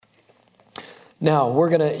Now,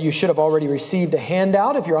 you should have already received a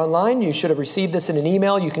handout. If you're online, you should have received this in an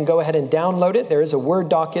email. You can go ahead and download it. There is a Word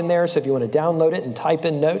doc in there, so if you want to download it and type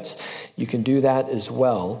in notes, you can do that as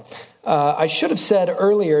well. I should have said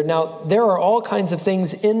earlier, now, there are all kinds of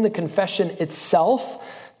things in the confession itself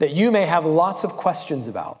that you may have lots of questions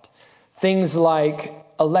about. Things like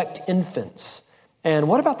elect infants. And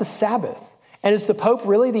what about the Sabbath? And is the Pope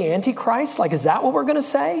really the Antichrist? Like, is that what we're going to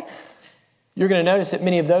say? You're going to notice that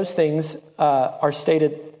many of those things are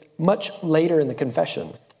stated much later in the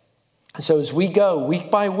confession. So as we go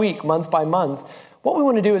week by week, month by month, what we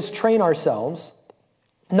want to do is train ourselves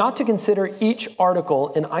not to consider each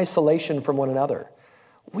article in isolation from one another.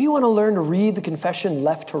 We want to learn to read the confession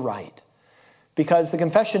left to right, because the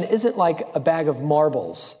confession isn't like a bag of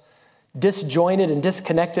marbles, disjointed and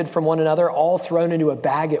disconnected from one another, all thrown into a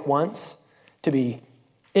bag at once to be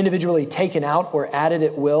individually taken out or added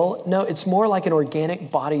at will. No, it's more like an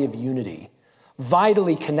organic body of unity,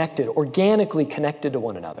 vitally connected, organically connected to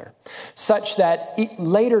one another, such that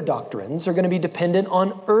later doctrines are going to be dependent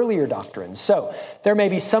on earlier doctrines. So there may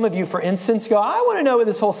be some of you, for instance, go, I want to know what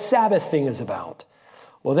this whole Sabbath thing is about.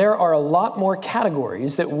 Well, there are a lot more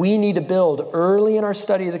categories that we need to build early in our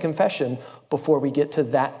study of the confession before we get to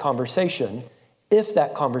that conversation, if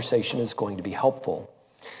that conversation is going to be helpful.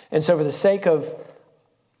 And so for the sake of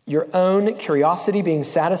your own curiosity being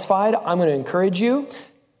satisfied, I'm going to encourage you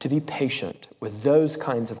to be patient with those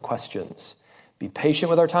kinds of questions. Be patient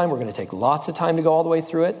with our time. We're going to take lots of time to go all the way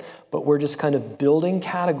through it, but we're just kind of building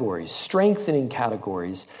categories, strengthening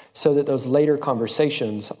categories, so that those later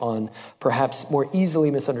conversations on perhaps more easily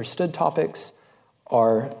misunderstood topics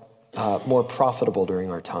are more profitable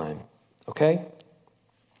during our time. Okay?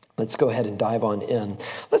 Let's go ahead and dive on in.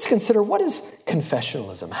 Let's consider, what is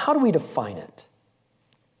confessionalism? How do we define it?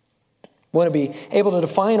 We want to be able to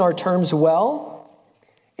define our terms well.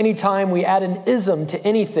 Anytime we add an ism to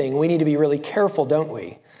anything, we need to be really careful, don't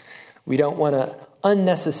we? We don't want to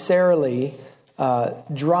unnecessarily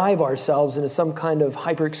drive ourselves into some kind of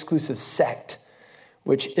hyper-exclusive sect,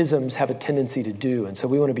 which isms have a tendency to do. And so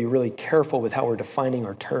we want to be really careful with how we're defining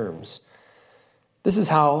our terms. This is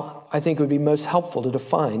how I think it would be most helpful to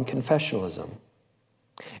define confessionalism.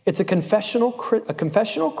 It's a confessional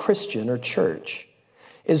Christian or church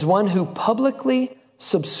is one who publicly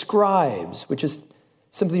subscribes, which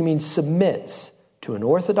simply means submits, to an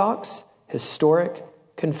orthodox, historic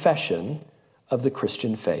confession of the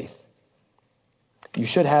Christian faith. You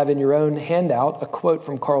should have in your own handout a quote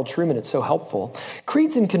from Carl Trueman. It's so helpful.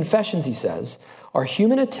 Creeds and confessions, he says, are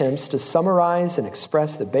human attempts to summarize and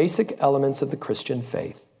express the basic elements of the Christian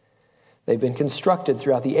faith. They've been constructed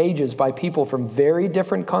throughout the ages by people from very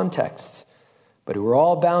different contexts, but who are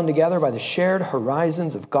all bound together by the shared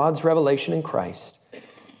horizons of God's revelation in Christ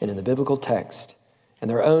and in the biblical text, and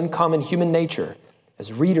their own common human nature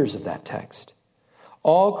as readers of that text.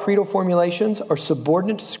 All creedal formulations are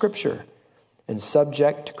subordinate to Scripture and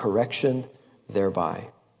subject to correction thereby.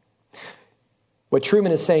 What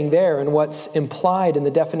Trueman is saying there, and what's implied in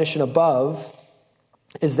the definition above,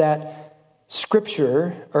 is that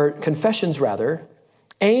Scripture, or confessions rather,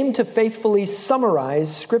 aim to faithfully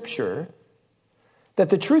summarize Scripture, that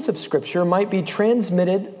the truth of Scripture might be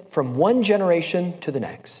transmitted from one generation to the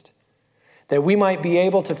next, that we might be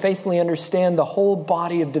able to faithfully understand the whole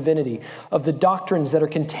body of divinity, of the doctrines that are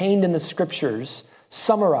contained in the Scriptures,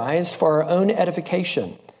 summarized for our own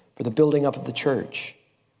edification, for the building up of the church.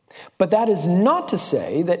 But that is not to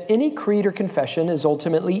say that any creed or confession is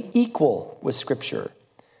ultimately equal with Scripture.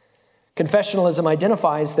 Confessionalism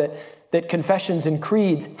identifies that confessions and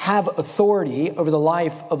creeds have authority over the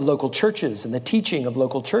life of local churches and the teaching of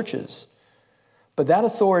local churches. But that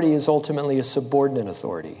authority is ultimately a subordinate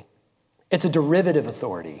authority. It's a derivative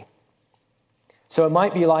authority. So it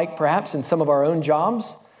might be like, perhaps in some of our own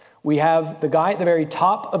jobs, we have the guy at the very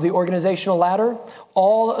top of the organizational ladder.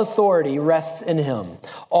 All authority rests in him.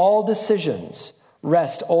 All decisions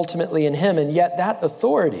rest ultimately in him. And yet that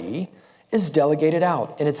authority is delegated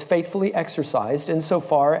out, and it's faithfully exercised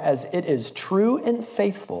insofar as it is true and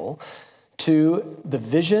faithful to the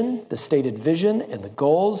vision, the stated vision, and the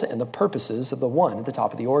goals and the purposes of the one at the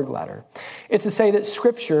top of the org ladder. It's to say that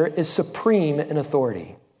Scripture is supreme in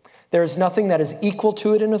authority. There is nothing that is equal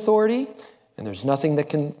to it in authority, and there's nothing that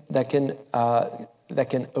can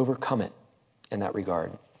overcome it in that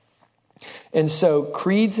regard. And so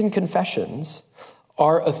creeds and confessions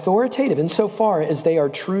are authoritative insofar as they are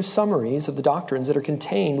true summaries of the doctrines that are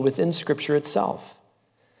contained within Scripture itself.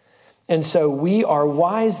 And so we are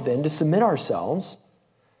wise then to submit ourselves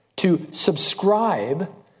to subscribe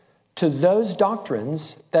to those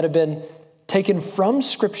doctrines that have been taken from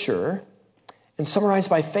Scripture and summarized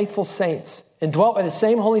by faithful saints, and dwelt by the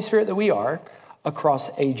same Holy Spirit that we are across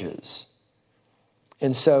ages.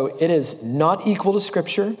 And so it is not equal to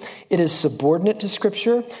Scripture. It is subordinate to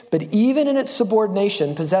Scripture, but even in its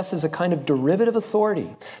subordination possesses a kind of derivative authority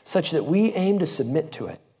such that we aim to submit to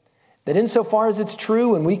it. That insofar as it's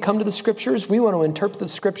true, when we come to the Scriptures, we want to interpret the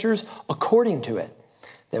Scriptures according to it,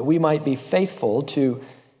 that we might be faithful to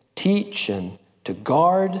teach and to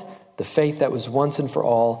guard the faith that was once and for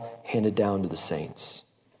all handed down to the saints.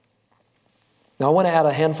 Now, I want to add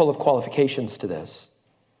a handful of qualifications to this.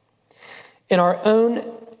 In our own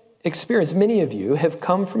experience, many of you have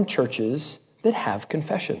come from churches that have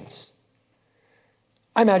confessions.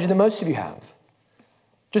 I imagine that most of you have.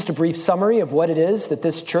 Just a brief summary of what it is that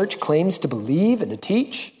this church claims to believe and to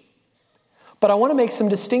teach. But I want to make some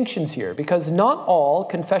distinctions here, because not all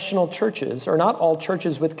confessional churches, or not all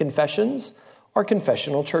churches with confessions, are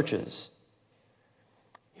confessional churches.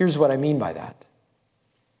 Here's what I mean by that.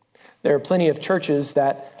 There are plenty of churches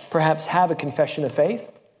that perhaps have a confession of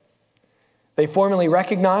faith. They formally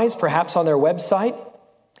recognize, perhaps on their website,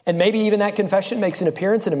 and maybe even that confession makes an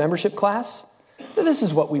appearance in a membership class, that this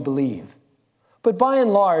is what we believe. But by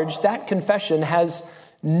and large, that confession has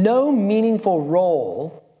no meaningful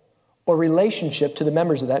role or relationship to the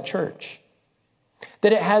members of that church.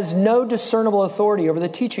 That it has no discernible authority over the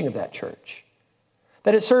teaching of that church.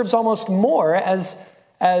 That it serves almost more as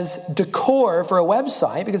decor for a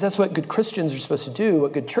website, because that's what good Christians are supposed to do,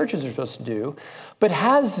 what good churches are supposed to do, but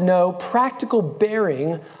has no practical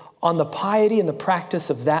bearing on the piety and the practice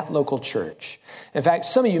of that local church. In fact,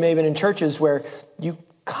 some of you may have been in churches where you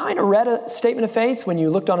kind of read a statement of faith when you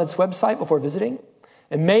looked on its website before visiting,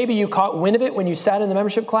 and maybe you caught wind of it when you sat in the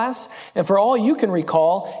membership class, and for all you can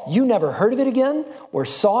recall, you never heard of it again, or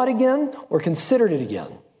saw it again, or considered it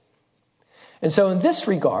again. And so in this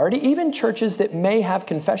regard, even churches that may have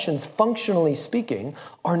confessions, functionally speaking,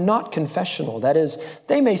 are not confessional. That is,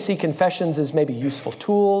 they may see confessions as maybe useful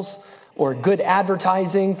tools or good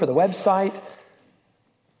advertising for the website,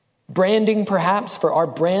 branding perhaps for our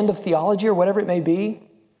brand of theology or whatever it may be.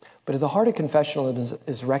 But at the heart of confessionalism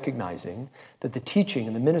is recognizing that the teaching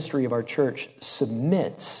and the ministry of our church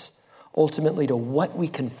submits ultimately to what we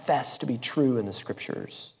confess to be true in the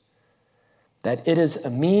Scriptures. That it is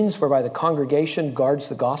a means whereby the congregation guards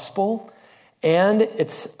the gospel, and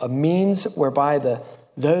it's a means whereby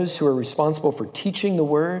those who are responsible for teaching the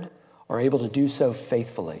word are able to do so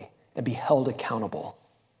faithfully and be held accountable.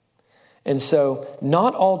 And so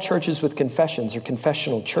not all churches with confessions are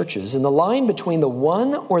confessional churches, and the line between the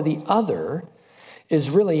one or the other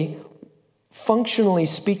is really, functionally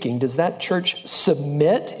speaking, does that church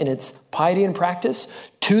submit in its piety and practice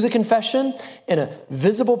to the confession in a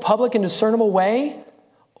visible, public, and discernible way?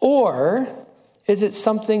 Or is it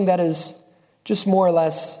something that is just more or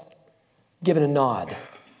less given a nod?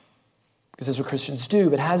 Because that's what Christians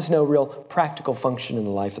do, but has no real practical function in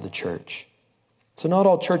the life of the church. So not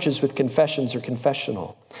all churches with confessions are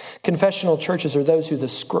confessional. Confessional churches are those who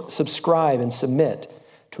subscribe and submit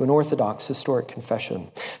to an orthodox historic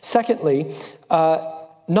confession. Secondly,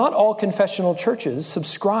 not all confessional churches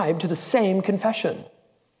subscribe to the same confession.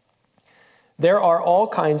 There are all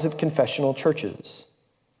kinds of confessional churches.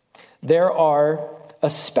 There are a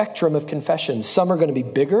spectrum of confessions. Some are going to be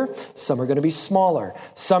bigger, some are going to be smaller.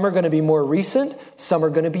 Some are going to be more recent, some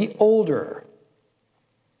are going to be older.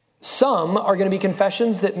 Some are going to be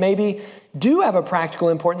confessions that maybe do have a practical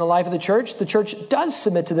import in the life of the church. The church does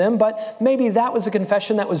submit to them, but maybe that was a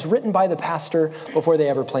confession that was written by the pastor before they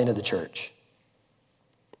ever planted the church.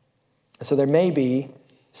 So there may be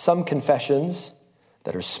some confessions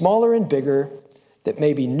that are smaller and bigger, that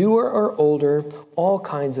may be newer or older, all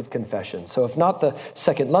kinds of confessions. So if not the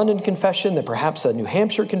Second London Confession, then perhaps a New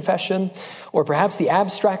Hampshire Confession, or perhaps the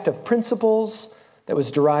abstract of principles that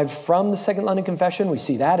was derived from the Second London Confession. We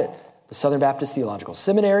see that at the Southern Baptist Theological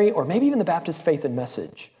Seminary, or maybe even the Baptist Faith and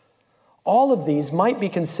Message. All of these might be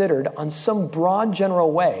considered on some broad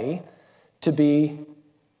general way to be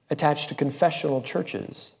attached to confessional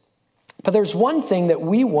churches. But there's one thing that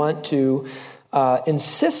we want to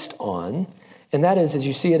insist on, and that is, as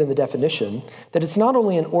you see it in the definition, that it's not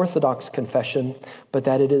only an orthodox confession, but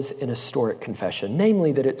that it is an historic confession,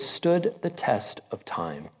 namely that it stood the test of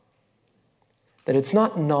time. That it's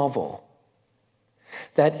not novel,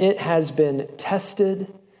 that it has been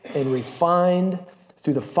tested and refined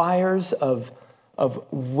through the fires of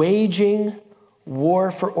waging war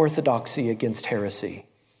for orthodoxy against heresy.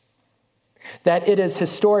 That it is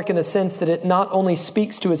historic in the sense that it not only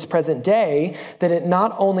speaks to its present day, that it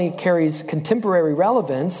not only carries contemporary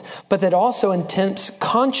relevance, but that also attempts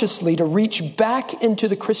consciously to reach back into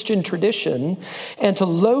the Christian tradition and to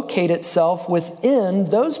locate itself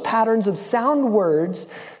within those patterns of sound words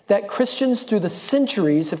that Christians through the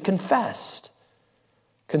centuries have confessed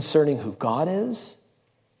concerning who God is,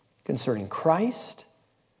 concerning Christ,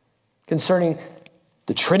 concerning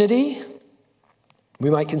the Trinity. We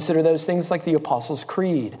might consider those things like the Apostles'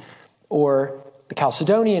 Creed or the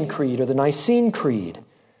Chalcedonian Creed or the Nicene Creed,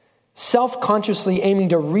 self-consciously aiming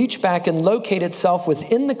to reach back and locate itself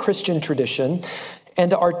within the Christian tradition and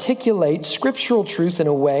to articulate scriptural truth in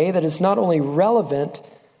a way that is not only relevant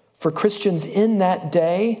for Christians in that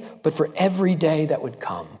day, but for every day that would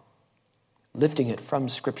come, lifting it from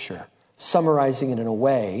Scripture, summarizing it in a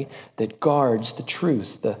way that guards the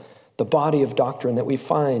truth, the body of doctrine that we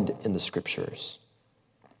find in the Scriptures.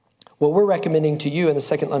 What we're recommending to you in the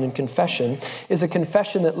Second London Confession is a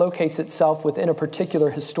confession that locates itself within a particular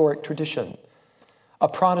historic tradition, a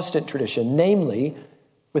Protestant tradition, namely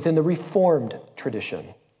within the Reformed tradition.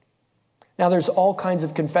 Now, there's all kinds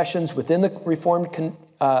of confessions within the Reformed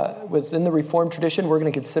tradition. We're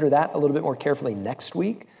going to consider that a little bit more carefully next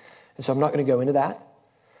week, and so I'm not going to go into that.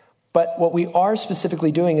 But what we are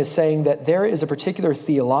specifically doing is saying that there is a particular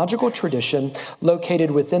theological tradition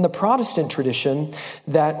located within the Protestant tradition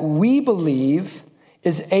that we believe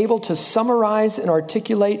is able to summarize and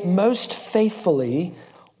articulate most faithfully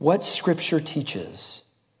what Scripture teaches.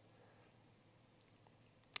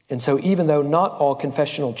 And so even though not all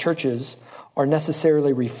confessional churches are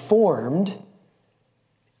necessarily reformed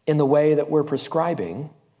in the way that we're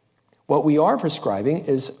prescribing, what we are prescribing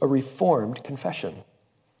is a reformed confession.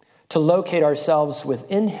 To locate ourselves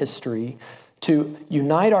within history, to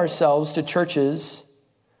unite ourselves to churches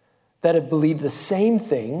that have believed the same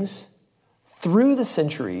things through the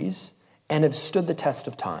centuries and have stood the test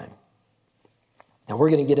of time. Now, we're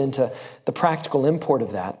going to get into the practical import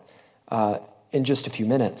of that in just a few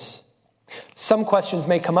minutes. Some questions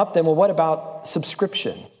may come up then, well, what about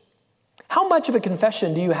subscription? How much of a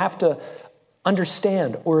confession do you have to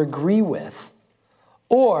understand or agree with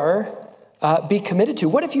or be committed to?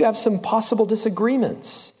 What if you have some possible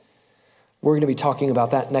disagreements? We're going to be talking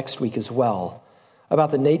about that next week as well,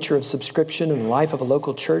 about the nature of subscription and the life of a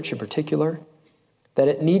local church in particular, that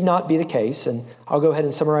it need not be the case, and I'll go ahead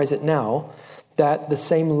and summarize it now, that the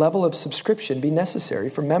same level of subscription be necessary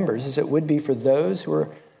for members as it would be for those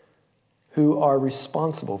who are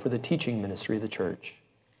responsible for the teaching ministry of the church.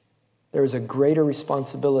 There is a greater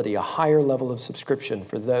responsibility, a higher level of subscription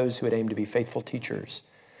for those who would aim to be faithful teachers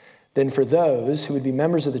than for those who would be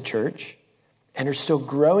members of the church and are still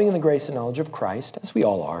growing in the grace and knowledge of Christ, as we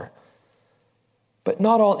all are. But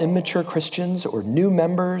not all immature Christians or new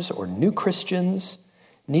members or new Christians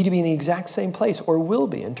need to be in the exact same place or will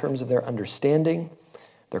be in terms of their understanding,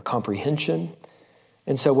 their comprehension.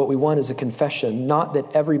 And so what we want is a confession, not that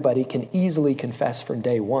everybody can easily confess from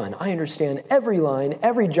day one. I understand every line,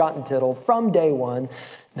 every jot and tittle from day one.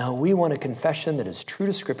 No, we want a confession that is true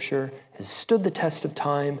to Scripture, has stood the test of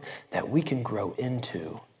time, that we can grow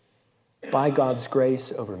into by God's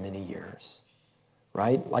grace over many years,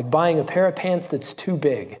 right? Like buying a pair of pants that's too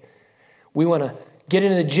big. We want to get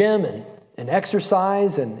into the gym and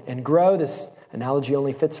exercise and grow. This analogy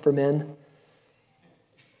only fits for men.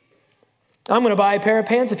 I'm going to buy a pair of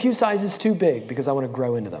pants a few sizes too big because I want to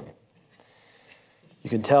grow into them. You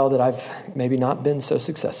can tell that I've maybe not been so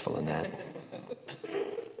successful in that.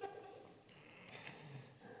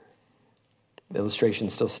 The illustration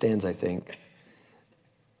still stands, I think.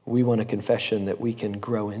 We want a confession that we can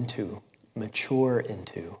grow into, mature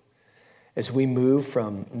into, as we move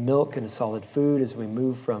from milk into solid food, as we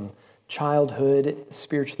move from childhood,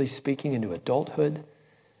 spiritually speaking, into adulthood,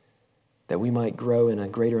 that we might grow in a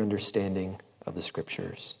greater understanding of the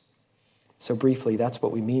Scriptures. So briefly, that's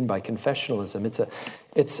what we mean by confessionalism.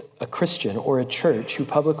 It's a Christian or a church who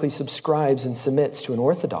publicly subscribes and submits to an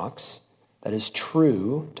orthodox that is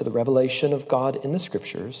true to the revelation of God in the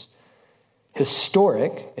Scriptures,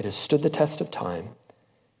 historic, it has stood the test of time,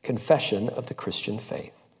 confession of the Christian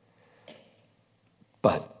faith.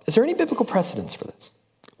 But is there any biblical precedence for this?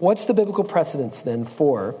 What's the biblical precedence then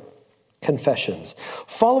for confessions?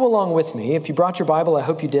 Follow along with me. If you brought your Bible, I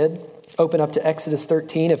hope you did. Open up to Exodus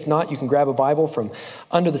 13. If not, you can grab a Bible from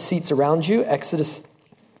under the seats around you. Exodus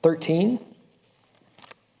 13.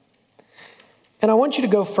 And I want you to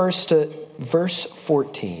go first to verse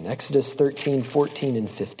 14. Exodus 13, 14, and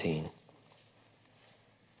 15.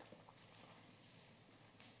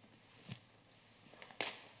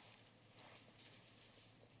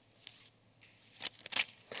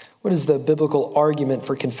 What What is the biblical argument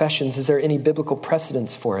for confessions? Is there any biblical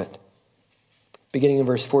precedence for it? Beginning in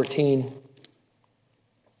verse 14.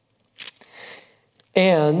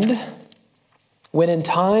 And when in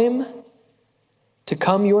time to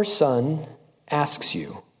come your son asks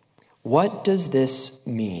you, what does this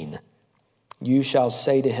mean? You shall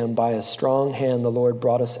say to him, by a strong hand the Lord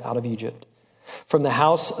brought us out of Egypt, from the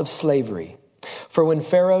house of slavery. For when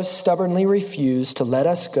Pharaoh stubbornly refused to let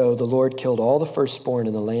us go, the Lord killed all the firstborn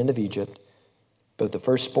in the land of Egypt, both the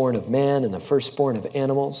firstborn of man and the firstborn of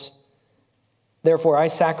animals. Therefore I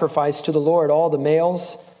sacrifice to the Lord all the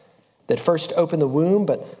males that first opened the womb,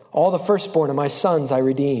 but all the firstborn of my sons I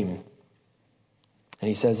redeem. And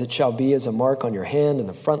he says, it shall be as a mark on your hand and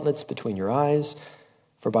the frontlets between your eyes,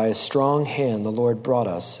 for by a strong hand the Lord brought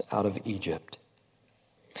us out of Egypt.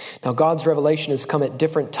 Now, God's revelation has come at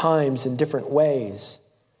different times in different ways.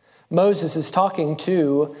 Moses is talking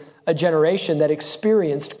to a generation that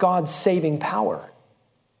experienced God's saving power.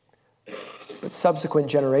 But subsequent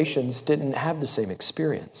generations didn't have the same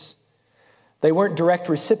experience. They weren't direct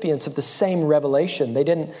recipients of the same revelation. They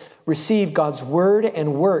didn't receive God's word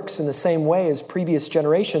and works in the same way as previous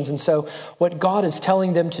generations. And so what God is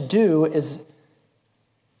telling them to do is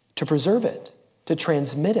to preserve it, to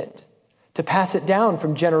transmit it, to pass it down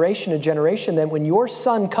from generation to generation, that when your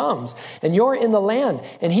son comes and you're in the land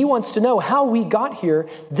and he wants to know how we got here,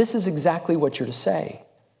 this is exactly what you're to say.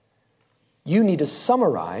 You need to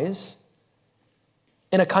summarize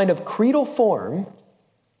in a kind of creedal form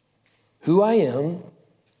who I am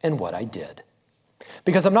and what I did.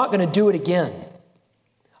 Because I'm not going to do it again.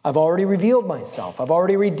 I've already revealed myself. I've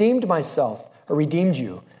already redeemed myself or redeemed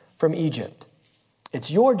you from Egypt. It's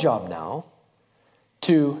your job now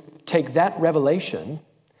to take that revelation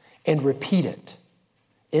and repeat it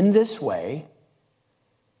in this way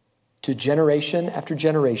to generation after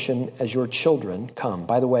generation as your children come.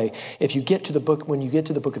 By the way, when you get to the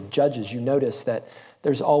book of Judges, you notice that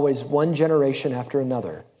there's always one generation after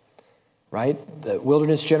another, right? The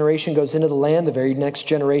wilderness generation goes into the land. The very next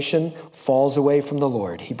generation falls away from the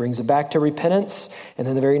Lord. He brings it back to repentance, and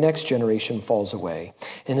then the very next generation falls away.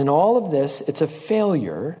 And in all of this, it's a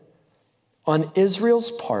failure on Israel's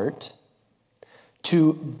part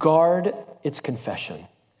to guard its confession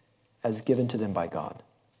as given to them by God.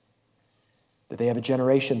 That they have a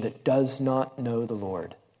generation that does not know the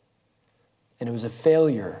Lord. And it was a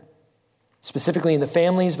failure, specifically in the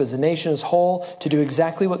families, but as a nation as a whole, to do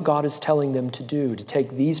exactly what God is telling them to do, to take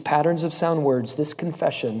these patterns of sound words, this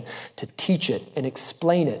confession, to teach it and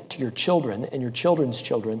explain it to your children and your children's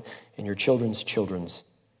children and your children's children's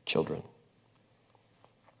children.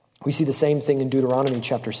 We see the same thing in Deuteronomy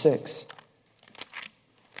chapter 6.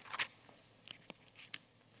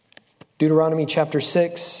 Deuteronomy chapter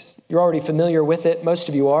 6, you're already familiar with it, most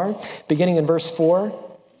of you are. Beginning in verse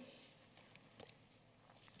 4.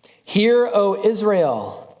 Hear, O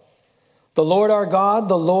Israel, the Lord our God,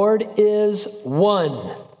 the Lord is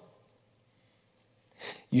one.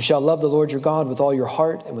 You shall love the Lord your God with all your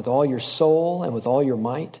heart and with all your soul and with all your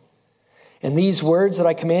might. And these words that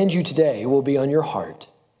I command you today will be on your heart.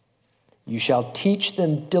 You shall teach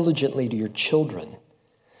them diligently to your children.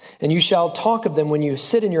 And you shall talk of them when you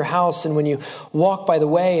sit in your house and when you walk by the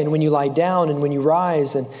way and when you lie down and when you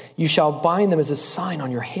rise. And you shall bind them as a sign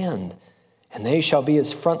on your hand. And they shall be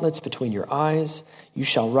as frontlets between your eyes. You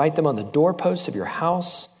shall write them on the doorposts of your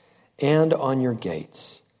house and on your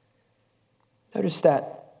gates. Notice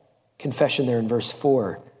that confession there in verse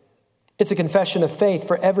 4. It's a confession of faith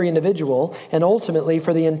for every individual and ultimately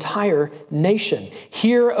for the entire nation.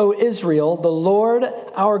 Hear, O Israel, the Lord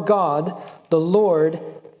our God, the Lord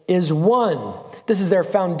is one. This is their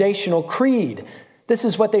foundational creed. This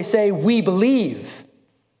is what they say we believe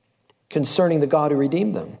concerning the God who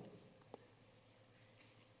redeemed them.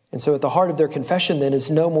 And so at the heart of their confession then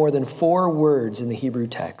is no more than 4 words in the Hebrew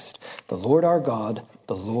text. The Lord our God,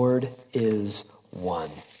 the Lord is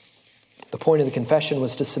one. The point of the confession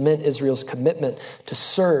was to cement Israel's commitment to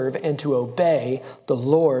serve and to obey the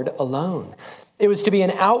Lord alone. It was to be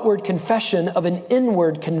an outward confession of an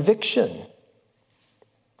inward conviction.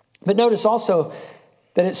 But notice also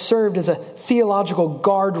that it served as a theological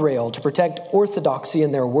guardrail to protect orthodoxy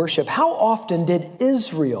in their worship. How often did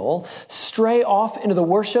Israel stray off into the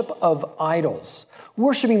worship of idols,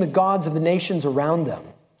 worshiping the gods of the nations around them?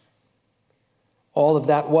 All of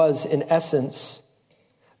that was, in essence,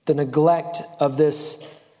 the neglect of this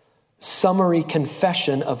summary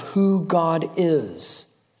confession of who God is.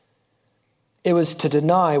 It was to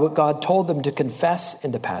deny what God told them to confess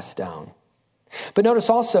and to pass down. But notice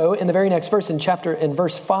also in the very next verse, in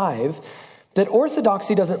verse 5, that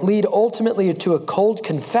orthodoxy doesn't lead ultimately to a cold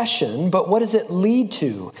confession, but what does it lead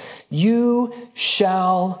to? You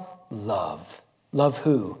shall love. Love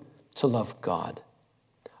who? To love God.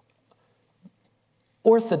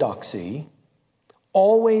 Orthodoxy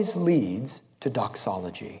always leads to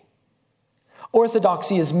doxology.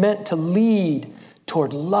 Orthodoxy is meant to lead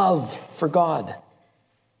toward love for God.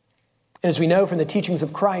 And as we know from the teachings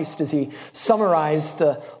of Christ, as he summarized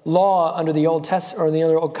the law under the Old Testament or the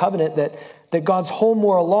Old Covenant, that God's whole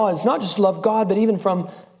moral law is not just to love God, but even from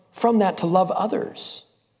that to love others.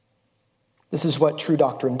 This is what true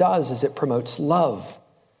doctrine does, is it promotes love.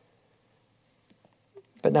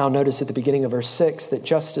 But now notice at the beginning of verse 6 that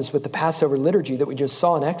just as with the Passover liturgy that we just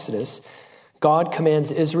saw in Exodus, God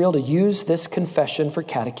commands Israel to use this confession for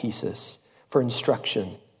catechesis, for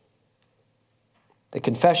instruction. The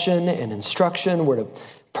confession and instruction were to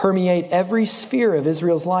permeate every sphere of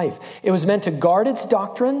Israel's life. It was meant to guard its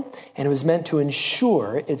doctrine, and it was meant to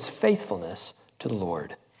ensure its faithfulness to the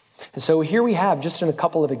Lord. And so here we have, just in a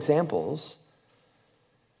couple of examples,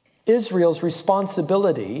 Israel's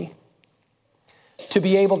responsibility to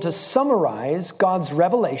be able to summarize God's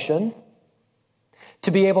revelation,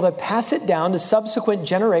 to be able to pass it down to subsequent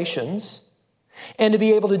generations, and to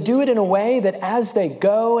be able to do it in a way that as they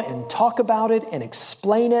go and talk about it and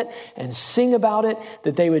explain it and sing about it,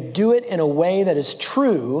 that they would do it in a way that is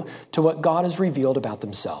true to what God has revealed about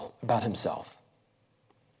himself.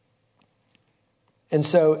 And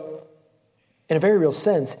so, in a very real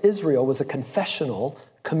sense, Israel was a confessional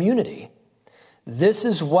community. This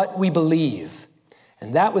is what we believe.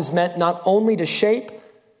 And that was meant not only to shape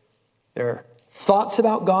their thoughts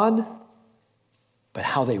about God, but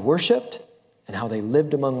how they worshiped and how they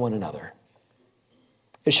lived among one another.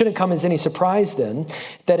 It shouldn't come as any surprise then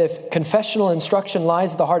that if confessional instruction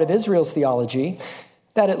lies at the heart of Israel's theology,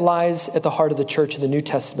 that it lies at the heart of the church of the New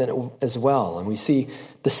Testament as well. And we see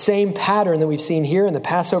the same pattern that we've seen here in the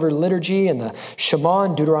Passover liturgy and the Shema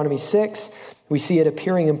in Deuteronomy 6. We see it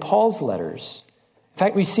appearing in Paul's letters. In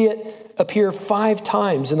fact, we see it appear 5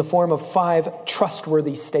 times in the form of 5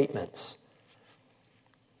 trustworthy statements.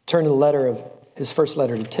 Turn to the letter of his first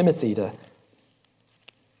letter to Timothy, to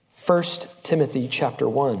 1 Timothy chapter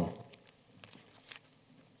 1.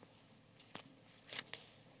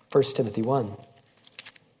 1 Timothy 1.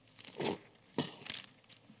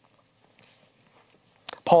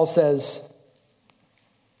 Paul says,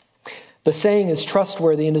 "The saying is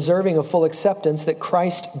trustworthy and deserving of full acceptance that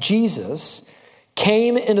Christ Jesus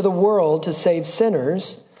came into the world to save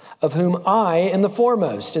sinners, of whom I am the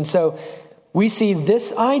foremost." And so we see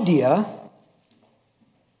this idea,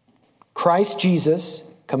 Christ Jesus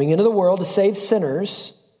coming into the world to save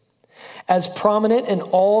sinners, as prominent in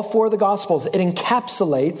all 4 of the Gospels. It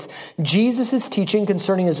encapsulates Jesus' teaching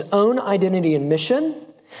concerning his own identity and mission,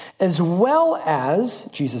 as well as,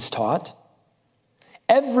 Jesus taught,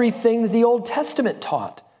 everything that the Old Testament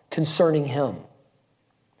taught concerning him.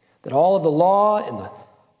 That all of the law and the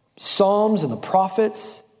Psalms and the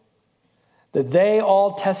prophets, that they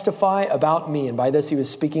all testify about me. And by this he was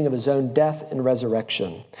speaking of his own death and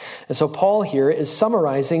resurrection. And so Paul here is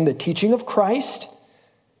summarizing the teaching of Christ,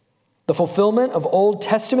 the fulfillment of Old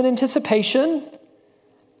Testament anticipation,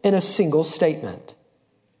 in a single statement.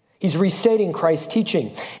 He's restating Christ's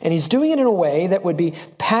teaching, and he's doing it in a way that would be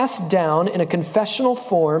passed down in a confessional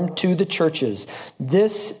form to the churches.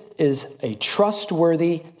 This is a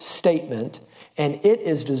trustworthy statement, and it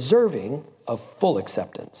is deserving of full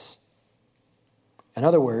acceptance. In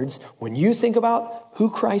other words, when you think about who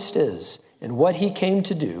Christ is and what he came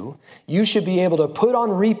to do, you should be able to put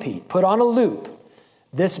on repeat, put on a loop,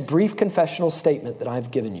 this brief confessional statement that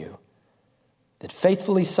I've given you that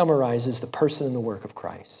faithfully summarizes the person and the work of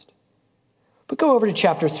Christ. But go over to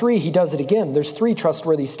chapter 3. He does it again. There's 3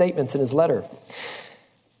 trustworthy statements in his letter.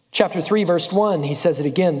 Chapter 3, verse 1, he says it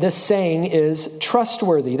again. "This saying is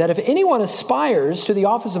trustworthy, that if anyone aspires to the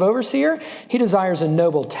office of overseer, he desires a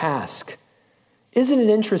noble task." Isn't it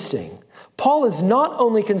interesting? Paul is not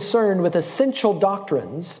only concerned with essential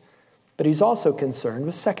doctrines, but he's also concerned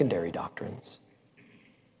with secondary doctrines.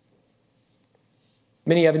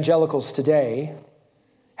 Many evangelicals today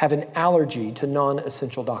have an allergy to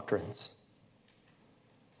non-essential doctrines.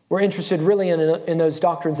 We're interested really in those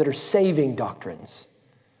doctrines that are saving doctrines.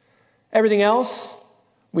 Everything else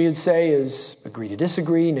we would say is agree to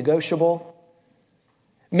disagree, negotiable.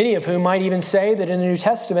 Many of whom might even say that in the New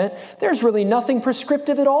Testament, there's really nothing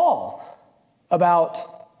prescriptive at all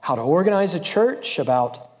about how to organize a church,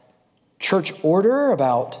 about church order,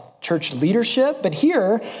 about church leadership. But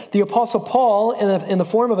here, the Apostle Paul, in the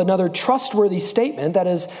form of another trustworthy statement, that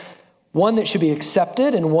is one that should be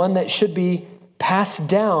accepted and one that should be passed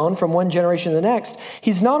down from one generation to the next,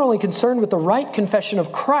 he's not only concerned with the right confession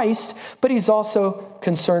of Christ, but he's also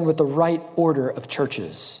concerned with the right order of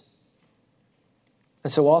churches.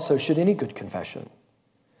 And so also should any good confession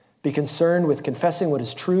be concerned with confessing what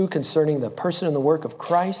is true concerning the person and the work of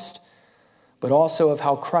Christ, but also of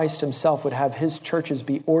how Christ himself would have his churches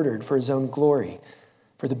be ordered for his own glory,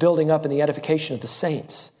 for the building up and the edification of the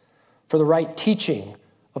saints, for the right teaching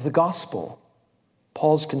of the gospel.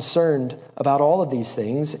 Paul's concerned about all of these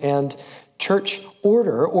things, and church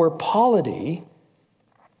order or polity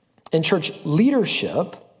and church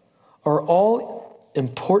leadership are all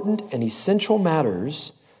important and essential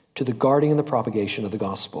matters to the guarding and the propagation of the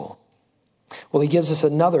gospel. Well, he gives us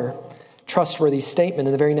another trustworthy statement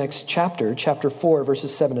in the very next chapter, chapter 4,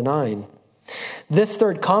 verses 7 to 9. This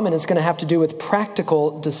third comment is going to have to do with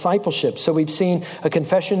practical discipleship. So we've seen a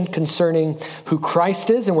confession concerning who Christ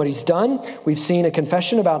is and what he's done. We've seen a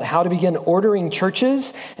confession about how to begin ordering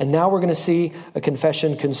churches. And now we're going to see a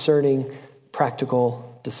confession concerning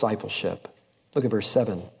practical discipleship. Look at verse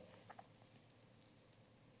 7.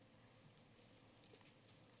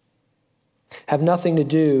 Have nothing to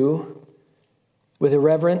do with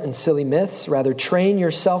irreverent and silly myths. Rather, train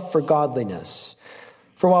yourself for godliness.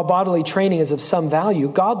 For while bodily training is of some value,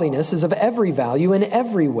 godliness is of every value in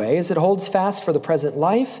every way, as it holds fast for the present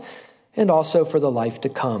life and also for the life to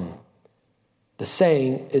come. The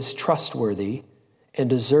saying is trustworthy and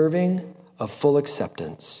deserving of full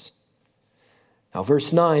acceptance. Now,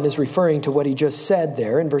 verse 9 is referring to what he just said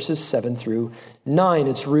there in verses 7 through 9.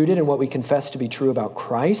 It's rooted in what we confess to be true about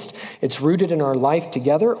Christ. It's rooted in our life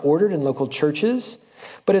together, ordered in local churches.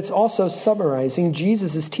 But it's also summarizing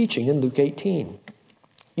Jesus' teaching in Luke 18.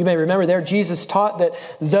 You may remember there, Jesus taught that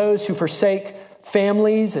those who forsake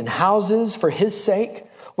families and houses for his sake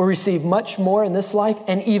will receive much more in this life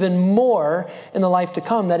and even more in the life to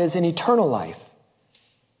come, that is, in eternal life.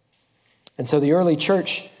 And so the early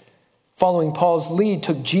church, following Paul's lead,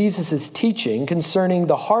 took Jesus' teaching concerning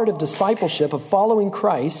the heart of discipleship, of following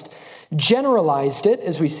Christ, generalized it,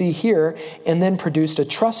 as we see here, and then produced a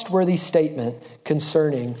trustworthy statement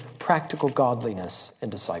concerning practical godliness and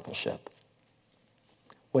discipleship.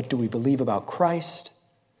 What do we believe about Christ?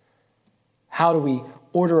 How do we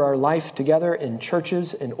order our life together in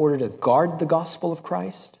churches in order to guard the gospel of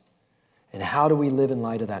Christ? And how do we live in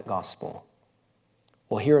light of that gospel?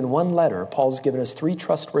 Well, here in one letter, Paul's given us 3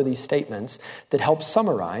 trustworthy statements that help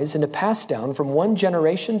summarize and to pass down from one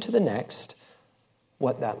generation to the next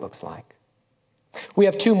what that looks like. We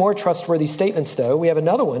have 2 more trustworthy statements, though. We have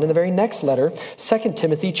another one in the very next letter, 2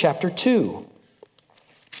 Timothy chapter 2.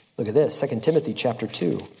 Look at this, 2 Timothy chapter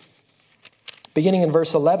 2. Beginning in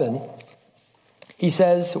verse 11, he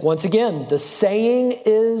says, once again, the saying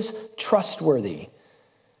is trustworthy.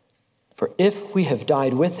 For if we have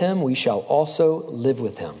died with him, we shall also live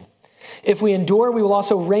with him. If we endure, we will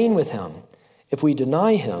also reign with him. If we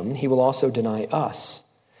deny him, he will also deny us.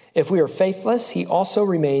 If we are faithless, he also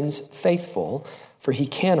remains faithful, for he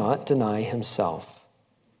cannot deny himself.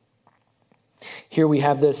 Here we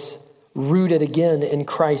have this rooted again in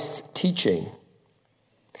Christ's teaching.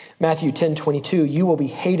 Matthew 10:22, you will be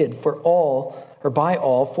hated for all or by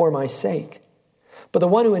all for my sake. But the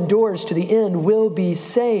one who endures to the end will be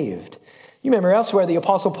saved. You remember elsewhere the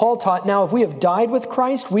Apostle Paul taught, now if we have died with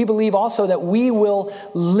Christ, we believe also that we will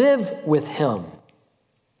live with him.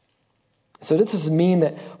 So this doesn't mean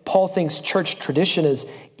that Paul thinks church tradition is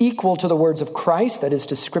equal to the words of Christ, that is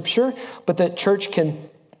to Scripture, but that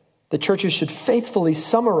the churches should faithfully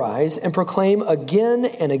summarize and proclaim again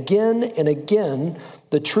and again and again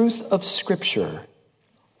the truth of Scripture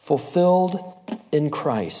fulfilled in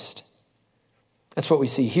Christ. That's what we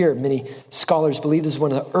see here. Many scholars believe this is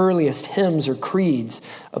one of the earliest hymns or creeds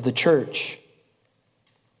of the church.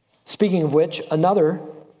 Speaking of which, another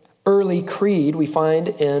early creed we find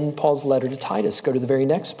in Paul's letter to Titus. Go to the very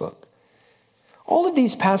next book. All of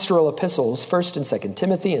these pastoral epistles, 1st and 2nd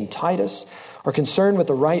Timothy and Titus, are concerned with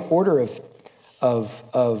the right order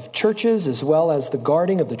of churches as well as the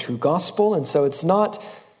guarding of the true gospel. And so it's not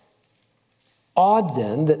odd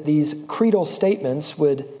then that these creedal statements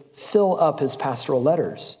would fill up his pastoral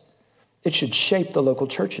letters. It should shape the local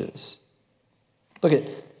churches. Look at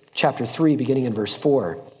chapter 3, beginning in verse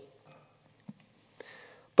 4.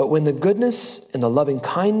 But when the goodness and the loving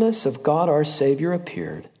kindness of God our Savior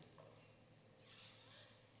appeared,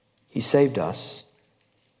 he saved us,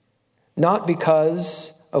 not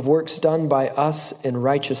because of works done by us in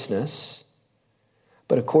righteousness,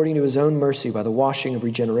 but according to his own mercy by the washing of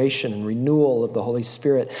regeneration and renewal of the Holy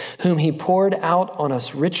Spirit, whom he poured out on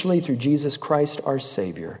us richly through Jesus Christ our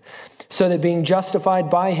Savior, so that being justified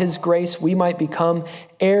by his grace, we might become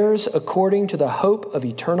heirs according to the hope of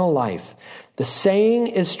eternal life. The saying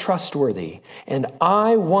is trustworthy, and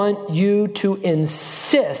I want you to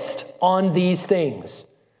insist on these things.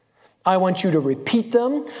 I want you to repeat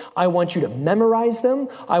them. I want you to memorize them.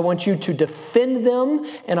 I want you to defend them,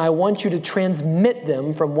 and I want you to transmit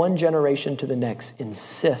them from one generation to the next.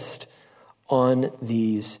 Insist on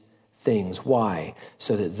these things. Why?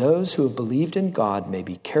 So that those who have believed in God may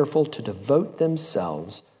be careful to devote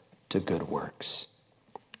themselves to good works.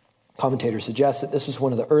 Commentators suggest that this was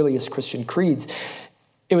one of the earliest Christian creeds.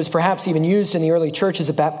 It was perhaps even used in the early church as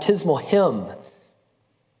a baptismal hymn.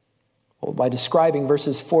 By describing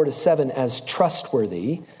verses 4 to 7 as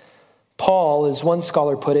trustworthy, Paul, as one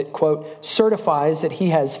scholar put it, quote, certifies that he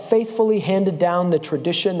has faithfully handed down the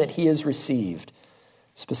tradition that he has received,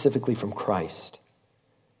 specifically from Christ.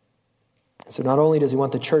 So not only does he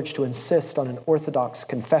want the church to insist on an orthodox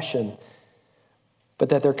confession, but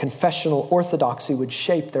that their confessional orthodoxy would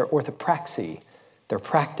shape their orthopraxy, their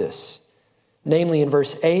practice. Namely, in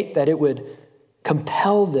verse 8, that it would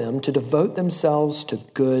compel them to devote themselves to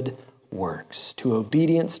good works, to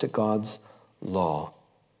obedience to God's law.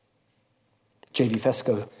 J.V.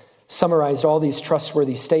 Fesco summarized all these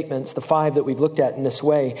trustworthy statements, the 5 that we've looked at, in this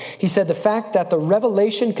way. He said the fact that the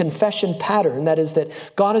revelation confession pattern, that is, that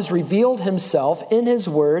God has revealed himself in his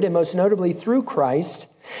word, and most notably through Christ,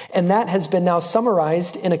 and that has been now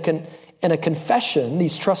summarized in a confession,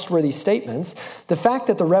 these trustworthy statements, the fact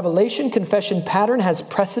that the revelation confession pattern has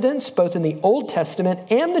precedence both in the Old Testament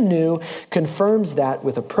and the New confirms that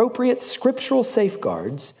with appropriate scriptural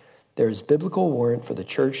safeguards, there is biblical warrant for the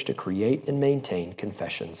church to create and maintain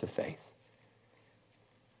confessions of faith.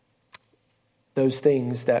 Those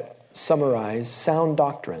things that summarize sound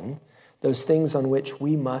doctrine, those things on which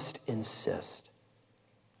we must insist,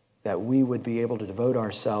 that we would be able to devote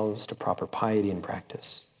ourselves to proper piety and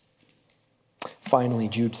practice. Finally,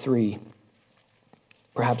 Jude 3,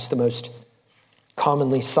 perhaps the most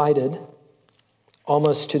commonly cited,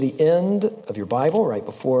 almost to the end of your Bible, right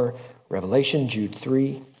before Revelation, Jude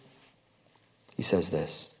 3. He says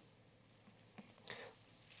this,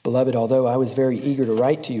 Beloved, although I was very eager to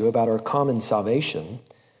write to you about our common salvation,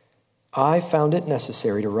 I found it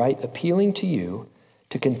necessary to write appealing to you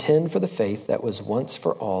to contend for the faith that was once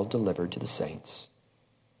for all delivered to the saints.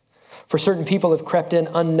 For certain people have crept in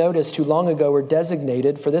unnoticed who long ago were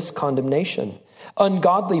designated for this condemnation.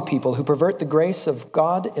 Ungodly people who pervert the grace of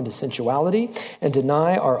God into sensuality and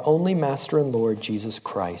deny our only Master and Lord, Jesus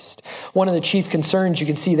Christ. One of the chief concerns you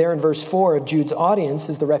can see there in verse 4 of Jude's audience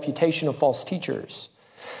is the refutation of false teachers,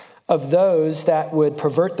 of those that would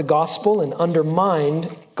pervert the gospel and undermine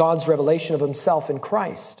God's revelation of himself in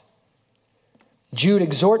Christ. Jude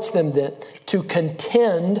exhorts them then to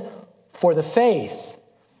contend for the faith.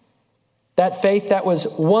 That faith that was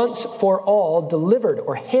once for all delivered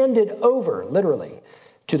or handed over, literally,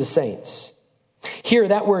 to the saints. Here,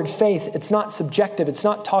 that word faith, it's not subjective. It's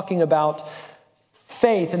not talking about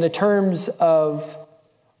faith in the terms of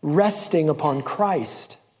resting upon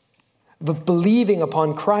Christ, of believing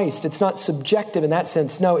upon Christ. It's not subjective in that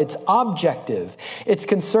sense. No, it's objective. It's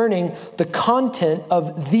concerning the content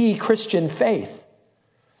of the Christian faith,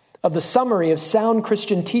 of the summary of sound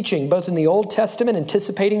Christian teaching, both in the Old Testament,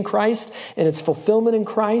 anticipating Christ and its fulfillment in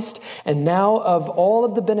Christ, and now of all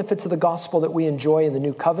of the benefits of the gospel that we enjoy in the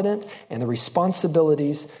new covenant and the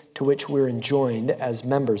responsibilities to which we're enjoined as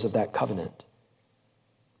members of that covenant.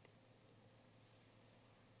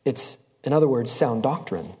 It's, in other words, sound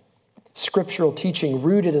doctrine, scriptural teaching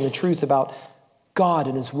rooted in the truth about God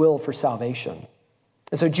and his will for salvation.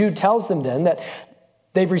 And so Jude tells them then that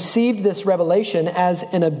they've received this revelation as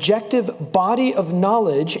an objective body of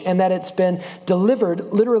knowledge and that it's been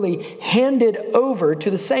delivered, literally handed over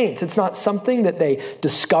to the saints. It's not something that they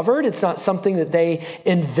discovered. It's not something that they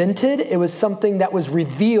invented. It was something that was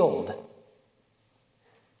revealed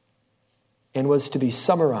and was to be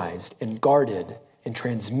summarized and guarded and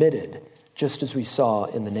transmitted, just as we saw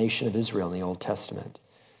in the nation of Israel in the Old Testament.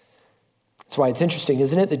 That's why it's interesting,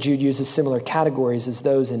 isn't it, that Jude uses similar categories as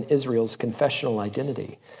those in Israel's confessional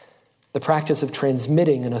identity. The practice of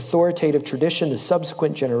transmitting an authoritative tradition to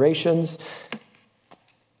subsequent generations,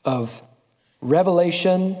 of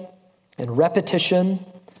revelation and repetition,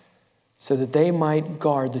 so that they might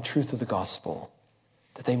guard the truth of the gospel,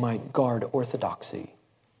 that they might guard orthodoxy,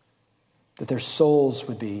 that their souls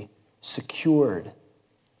would be secured.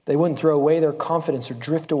 They wouldn't throw away their confidence or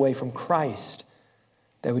drift away from Christ.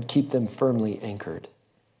 That would keep them firmly anchored.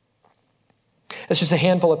 It's just a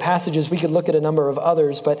handful of passages. We could look at a number of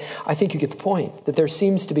others, but I think you get the point, that there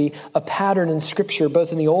seems to be a pattern in Scripture,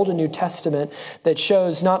 both in the Old and New Testament, that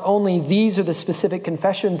shows not only these are the specific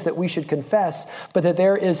confessions that we should confess, but that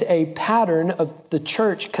there is a pattern of the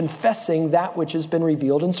church confessing that which has been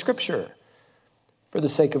revealed in Scripture for the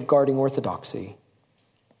sake of guarding orthodoxy.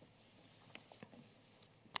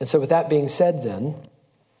 And so with that being said then,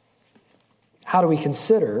 how do we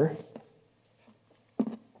consider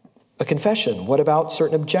a confession? What about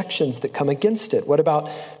certain objections that come against it? What about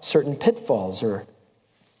certain pitfalls or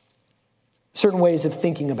certain ways of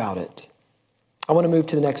thinking about it? I want to move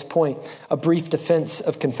to the next point, a brief defense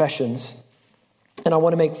of confessions. And I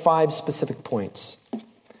want to make 5 specific points.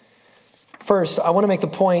 First, I want to make the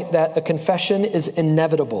point that a confession is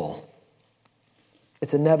inevitable.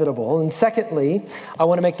 It's inevitable. And secondly, I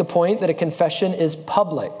want to make the point that a confession is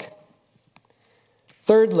public.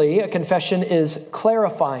 Thirdly, a confession is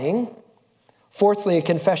clarifying. Fourthly, a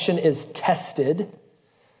confession is tested.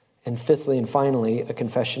 And fifthly and finally, a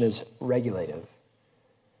confession is regulative.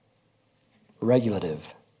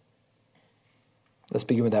 Regulative. Let's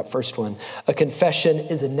begin with that first one. A confession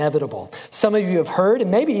is inevitable. Some of you have heard, and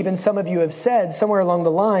maybe even some of you have said somewhere along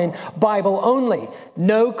the line, Bible only.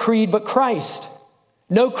 No creed but Christ.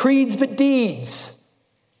 No creeds but deeds,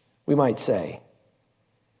 we might say.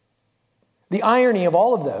 The irony of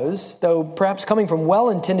all of those, though perhaps coming from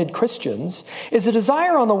well-intended Christians, is a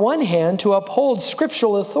desire on the one hand to uphold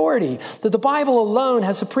scriptural authority, that the Bible alone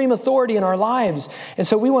has supreme authority in our lives. And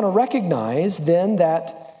so we want to recognize then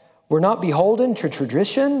that we're not beholden to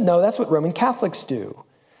tradition. No, that's what Roman Catholics do.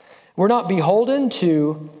 We're not beholden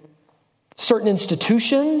to certain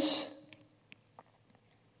institutions.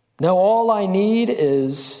 No, all I need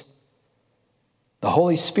is the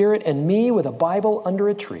Holy Spirit and me with a Bible under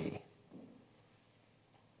a tree.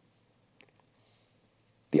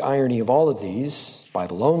 The irony of all of these,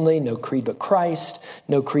 Bible only, no creed but Christ,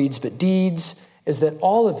 no creeds but deeds, is that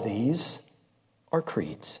all of these are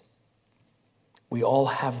creeds. We all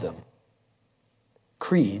have them.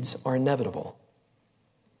 Creeds are inevitable.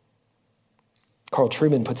 Carl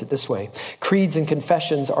Trueman puts it this way: creeds and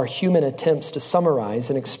confessions are human attempts to summarize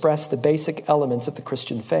and express the basic elements of the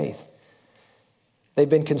Christian faith. They've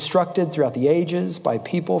been constructed throughout the ages by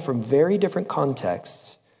people from very different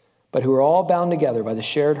contexts, but who are all bound together by the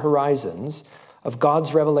shared horizons of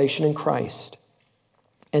God's revelation in Christ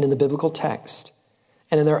and in the biblical text,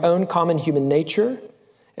 and in their own common human nature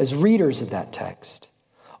as readers of that text.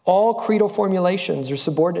 All creedal formulations are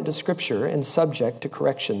subordinate to Scripture and subject to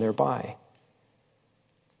correction thereby.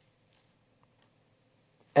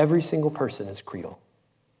 Every single person is creedal,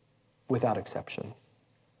 without exception.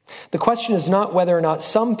 The question is not whether or not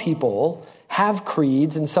some people have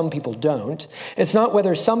creeds and some people don't. It's not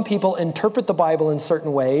whether some people interpret the Bible in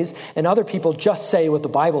certain ways and other people just say what the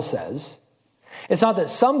Bible says. It's not that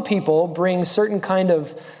some people bring certain kind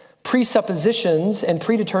of presuppositions and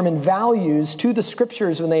predetermined values to the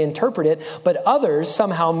Scriptures when they interpret it, but others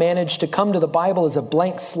somehow manage to come to the Bible as a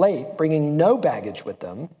blank slate, bringing no baggage with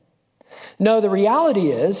them. No, the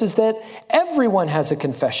reality is that everyone has a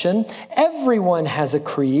confession, everyone has a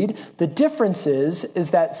creed. The difference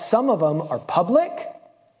is that some of them are public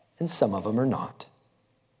and some of them are not.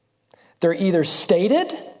 They're either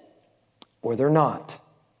stated or they're not.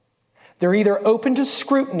 They're either open to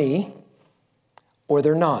scrutiny or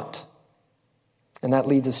they're not. And that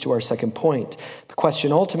leads us to our second point. The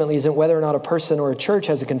question ultimately isn't whether or not a person or a church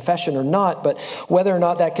has a confession or not, but whether or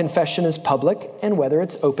not that confession is public and whether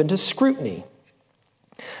it's open to scrutiny.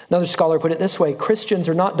 Another scholar put it this way: Christians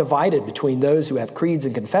are not divided between those who have creeds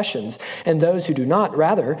and confessions and those who do not.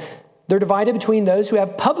 Rather, they're divided between those who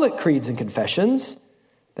have public creeds and confessions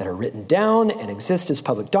that are written down and exist as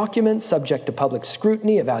public documents, subject to public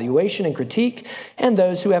scrutiny, evaluation, and critique, and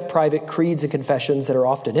those who have private creeds and confessions that are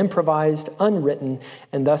often improvised, unwritten,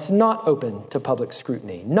 and thus not open to public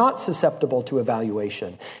scrutiny, not susceptible to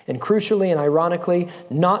evaluation, and crucially and ironically,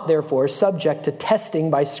 not therefore subject to testing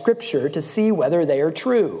by Scripture to see whether they are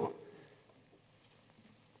true.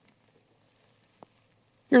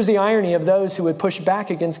 Here's the irony of those who would push back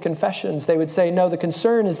against confessions. They would say, no, the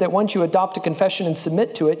concern is that once you adopt a confession and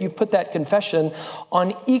submit to it, you've put that confession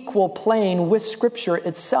on equal plane with Scripture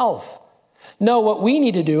itself. No, what we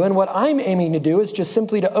need to do and what I'm aiming to do is just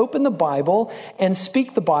simply to open the Bible and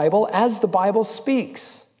speak the Bible as the Bible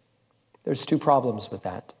speaks. There's 2 problems with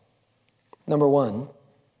that. Number 1,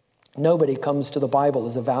 nobody comes to the Bible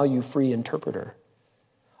as a value-free interpreter.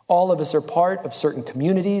 All of us are part of certain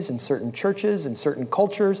communities and certain churches and certain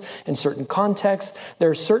cultures and certain contexts. There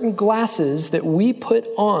are certain glasses that we put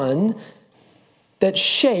on that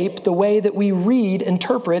shape the way that we read,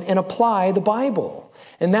 interpret, and apply the Bible.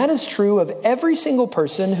 And that is true of every single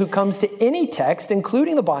person who comes to any text,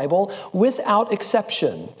 including the Bible, without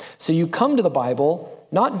exception. So you come to the Bible,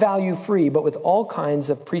 not value-free, but with all kinds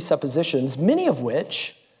of presuppositions, many of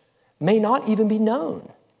which may not even be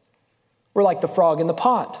known. We're like the frog in the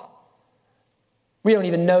pot. We don't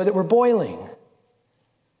even know that we're boiling.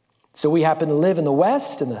 So we happen to live in the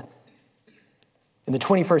West in the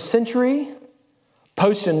 21st century,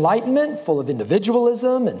 post-Enlightenment, full of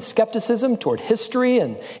individualism and skepticism toward history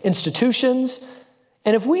and institutions.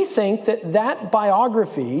 And if we think that that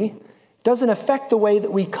biography doesn't affect the way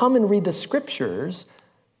that we come and read the Scriptures,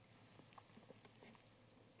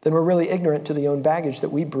 then we're really ignorant to the own baggage that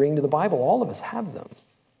we bring to the Bible. All of us have them.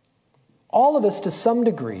 All of us, to some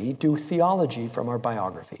degree, do theology from our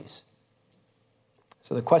biographies.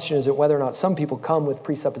 So the question isn't whether or not some people come with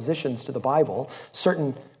presuppositions to the Bible,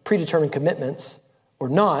 certain predetermined commitments, or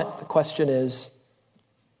not. The question is,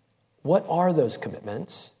 what are those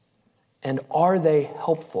commitments, and are they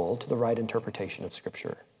helpful to the right interpretation of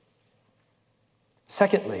Scripture?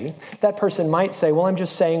 Secondly, that person might say, well, I'm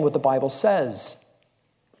just saying what the Bible says.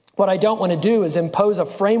 What I don't want to do is impose a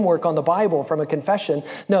framework on the Bible from a confession.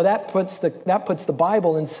 No, that puts the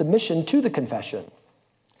Bible in submission to the confession.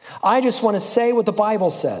 I just want to say what the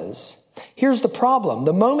Bible says. Here's the problem.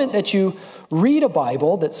 The moment that you read a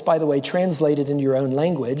Bible that's, by the way, translated into your own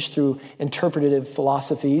language through interpretative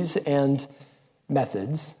philosophies and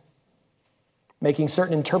methods, making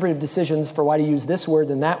certain interpretive decisions for why to use this word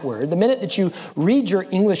and that word, the minute that you read your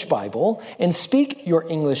English Bible and speak your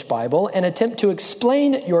English Bible and attempt to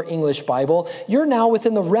explain your English Bible, you're now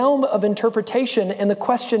within the realm of interpretation, and the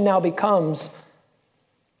question now becomes,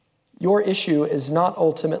 your issue is not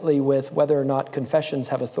ultimately with whether or not confessions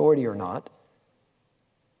have authority or not.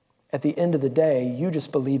 At the end of the day, you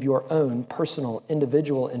just believe your own personal,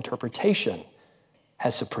 individual interpretation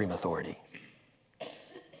has supreme authority.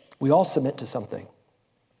 We all submit to something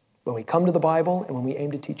when we come to the Bible and when we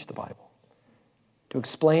aim to teach the Bible, to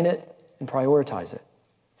explain it and prioritize it.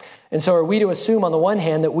 And so are we to assume on the one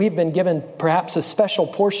hand that we've been given perhaps a special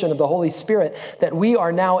portion of the Holy Spirit, that we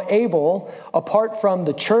are now able, apart from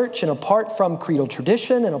the church and apart from creedal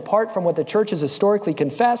tradition and apart from what the church has historically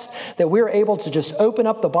confessed, that we're able to just open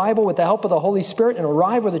up the Bible with the help of the Holy Spirit and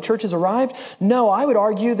arrive where the church has arrived? No, I would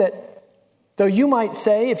argue that though you might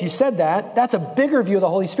say, if you said that, that's a bigger view of the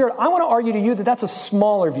Holy Spirit, I want to argue to you that that's a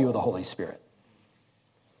smaller view of the Holy Spirit.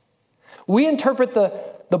 We interpret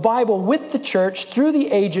the Bible with the church through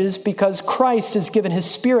the ages because Christ has given his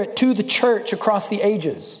Spirit to the church across the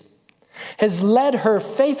ages, has led her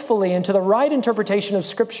faithfully into the right interpretation of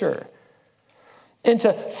Scripture,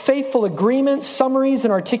 into faithful agreements, summaries,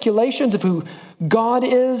 and articulations of who God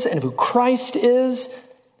is and of who Christ is,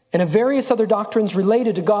 and of various other doctrines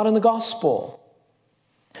related to God and the gospel.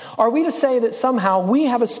 Are we to say that somehow we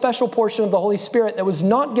have a special portion of the Holy Spirit that was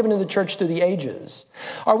not given to the church through the ages?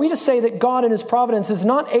 Are we to say that God in his providence is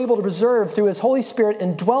not able to preserve through his Holy Spirit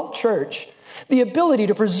indwelt church the ability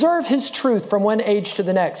to preserve his truth from one age to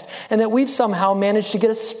the next, and that we've somehow managed to get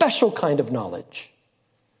a special kind of knowledge?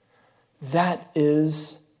 That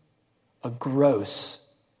is a gross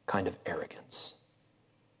kind of arrogance.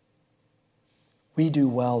 We do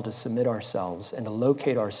well to submit ourselves and to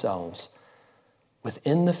locate ourselves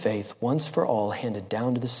within the faith once for all handed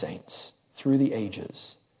down to the saints through the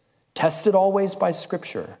ages, tested always by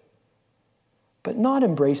Scripture, but not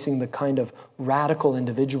embracing the kind of radical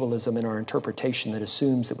individualism in our interpretation that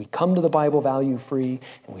assumes that we come to the Bible value-free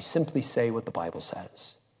and we simply say what the Bible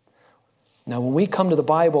says. Now, when we come to the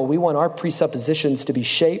Bible, we want our presuppositions to be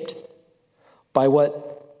shaped by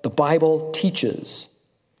what the Bible teaches.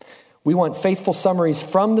 We want faithful summaries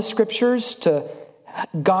from the Scriptures to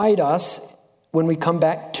guide us when we come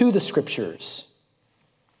back to the Scriptures.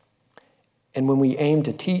 And when we aim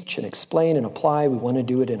to teach and explain and apply, we want to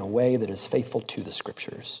do it in a way that is faithful to the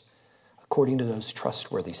Scriptures, according to those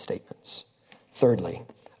trustworthy statements. Thirdly,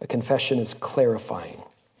 a confession is clarifying.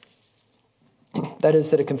 That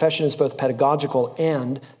is, that a confession is both pedagogical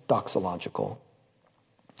and doxological.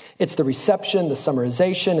 It's the reception, the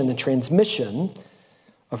summarization, and the transmission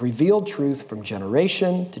of revealed truth from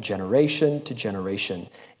generation to generation to generation.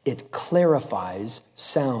 It clarifies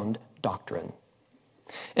sound doctrine.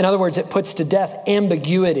 In other words, it puts to death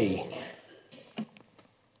ambiguity.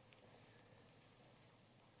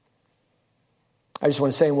 I just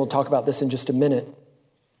want to say, and we'll talk about this in just a minute,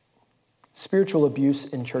 spiritual abuse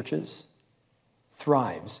in churches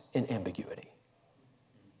thrives in ambiguity.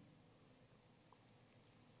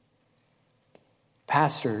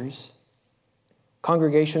 Pastors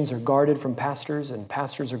Congregations are guarded from pastors, and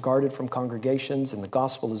pastors are guarded from congregations, and the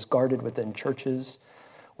gospel is guarded within churches.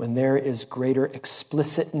 When there is greater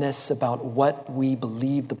explicitness about what we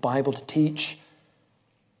believe the Bible to teach,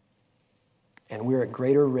 and we're at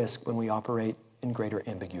greater risk when we operate in greater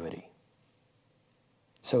ambiguity.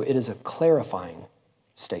 So it is a clarifying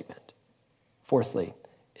statement. Fourthly,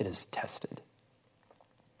 it is tested.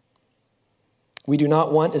 We do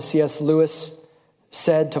not want, as C.S. Lewis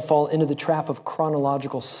said, to fall into the trap of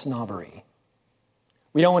chronological snobbery.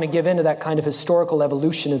 We don't want to give in to that kind of historical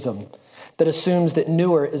evolutionism that assumes that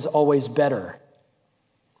newer is always better.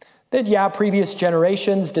 That, previous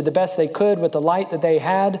generations did the best they could with the light that they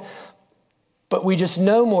had, but we just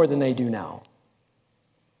know more than they do now.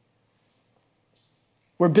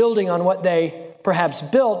 We're building on what they perhaps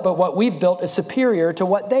built, but what we've built is superior to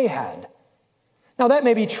what they had. Now, that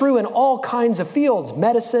may be true in all kinds of fields,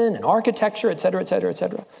 medicine and architecture, et cetera, et cetera, et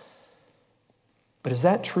cetera. But is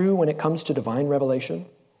that true when it comes to divine revelation?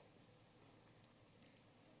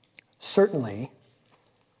 Certainly,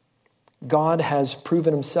 God has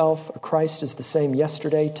proven himself. Christ is the same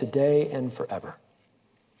yesterday, today, and forever.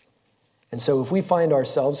 And so if we find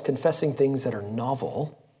ourselves confessing things that are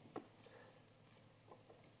novel,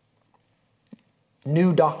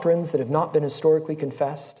 new doctrines that have not been historically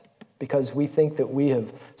confessed, because we think that we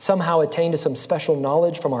have somehow attained to some special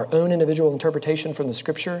knowledge from our own individual interpretation from the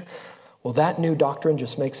Scripture, well, that new doctrine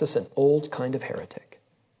just makes us an old kind of heretic.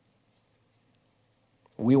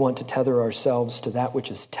 We want to tether ourselves to that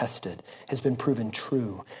which is tested, has been proven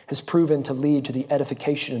true, has proven to lead to the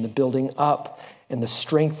edification and the building up and the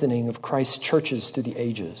strengthening of Christ's churches through the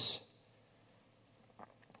ages.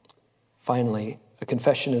 Finally, a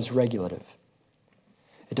confession is regulative.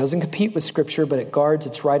 It doesn't compete with Scripture, but it guards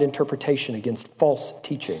its right interpretation against false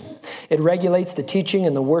teaching. It regulates the teaching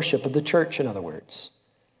and the worship of the church, in other words.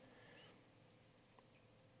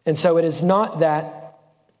 And so it is not that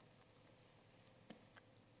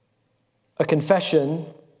a confession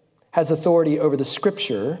has authority over the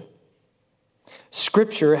Scripture.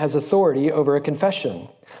 Scripture has authority over a confession.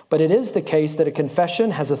 But it is the case that a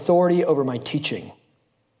confession has authority over my teaching.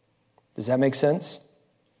 Does that make sense?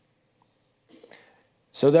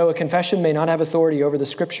 So though a confession may not have authority over the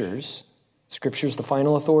Scriptures, Scripture is the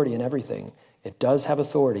final authority in everything, it does have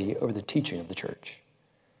authority over the teaching of the church.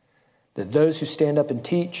 That those who stand up and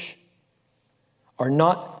teach are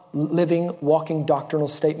not living, walking doctrinal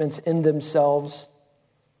statements in themselves.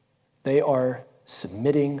 They are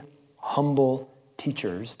submitting, humble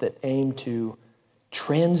teachers that aim to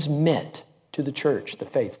transmit to the church the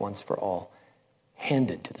faith once for all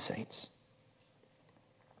handed to the saints.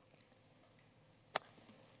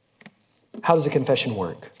 How does a confession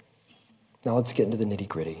work? Now let's get into the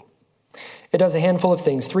nitty-gritty. It does a handful of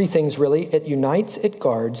things, three things really. It unites, it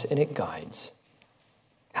guards, and it guides.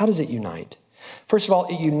 How does it unite? First of all,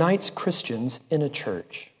 it unites Christians in a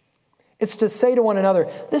church. It's to say to one another,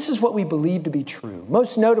 this is what we believe to be true,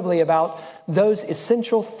 most notably about those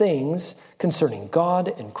essential things concerning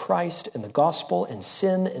God and Christ and the gospel and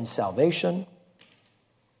sin and salvation.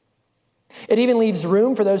 It even leaves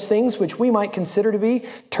room for those things which we might consider to be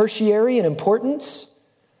tertiary in importance,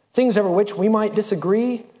 things over which we might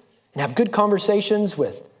disagree and have good conversations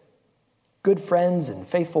with good friends and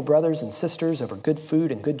faithful brothers and sisters over good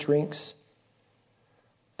food and good drinks.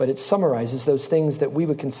 But it summarizes those things that we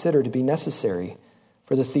would consider to be necessary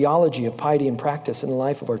for the theology of piety and practice in the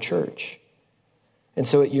life of our church. And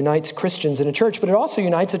so it unites Christians in a church, but it also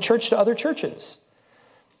unites a church to other churches.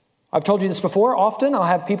 I've told you this before. Often I'll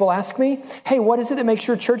have people ask me, hey, what is it that makes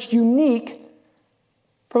your church unique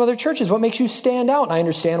from other churches? What makes you stand out? And I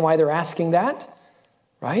understand why they're asking that,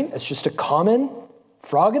 right? It's just a common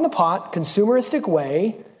frog in the pot, consumeristic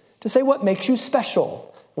way to say what makes you special.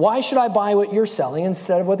 Why should I buy what you're selling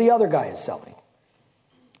instead of what the other guy is selling?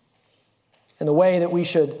 And the way that we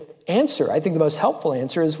should answer, I think the most helpful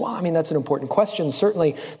answer is, well, that's an important question.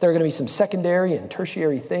 Certainly there are going to be some secondary and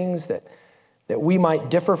tertiary things that we might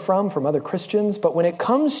differ from other Christians. But when it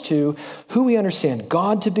comes to who we understand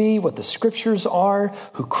God to be, what the Scriptures are,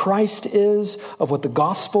 who Christ is, of what the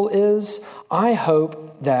gospel is, I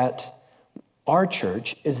hope that our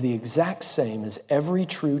church is the exact same as every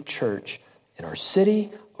true church in our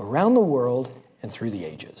city, around the world, and through the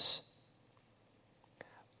ages.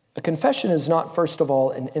 A confession is not, first of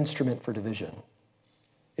all, an instrument for division.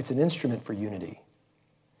 It's an instrument for unity.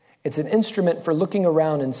 It's an instrument for looking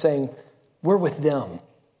around and saying, we're with them.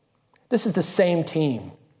 This is the same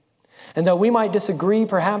team. And though we might disagree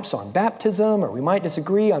perhaps on baptism, or we might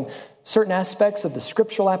disagree on certain aspects of the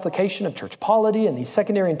scriptural application of church polity and these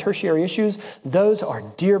secondary and tertiary issues, those are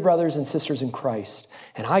dear brothers and sisters in Christ.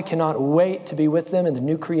 And I cannot wait to be with them in the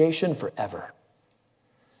new creation forever.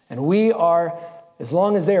 And we are, as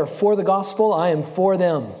long as they are for the gospel, I am for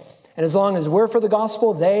them. And as long as we're for the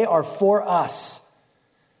gospel, they are for us.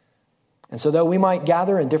 And so though we might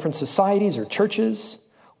gather in different societies or churches,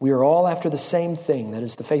 we are all after the same thing, that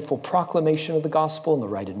is the faithful proclamation of the gospel and the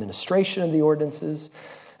right administration of the ordinances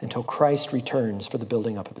until Christ returns for the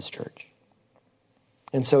building up of his church.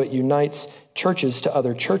 And so it unites churches to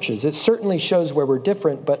other churches. It certainly shows where we're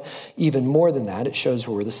different, but even more than that, it shows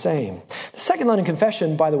where we're the same. The Second London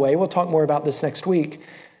Confession, by the way, we'll talk more about this next week,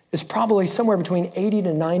 is probably somewhere between 80 to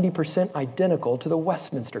 90% identical to the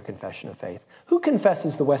Westminster Confession of Faith. Who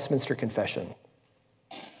confesses the Westminster Confession?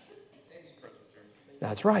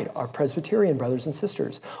 That's right, our Presbyterian brothers and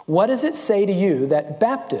sisters. What does it say to you that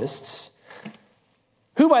Baptists,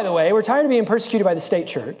 who, by the way, were tired of being persecuted by the state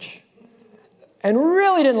church and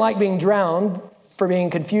really didn't like being drowned for being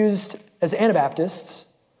confused as Anabaptists,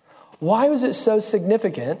 why was it so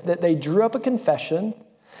significant that they drew up a confession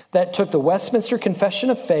that took the Westminster Confession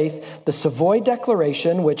of Faith, the Savoy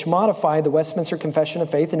Declaration, which modified the Westminster Confession of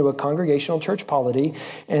Faith into a congregational church polity,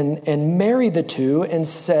 and married the two and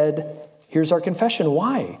said, here's our confession.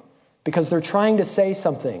 Why? Because they're trying to say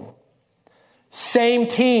something. Same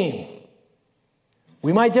team.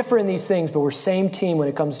 We might differ in these things, but we're same team when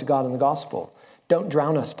it comes to God and the gospel. Don't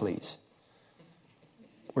drown us, please.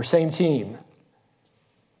 We're same team.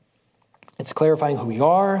 It's clarifying who we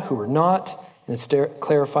are, who we're not, and it's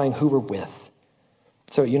clarifying who we're with.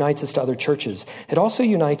 So it unites us to other churches. It also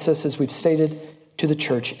unites us, as we've stated, to the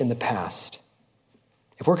church in the past.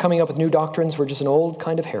 If we're coming up with new doctrines, we're just an old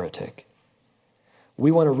kind of heretic.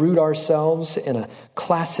 We want to root ourselves in a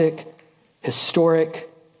classic, historic,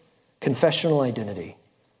 confessional identity.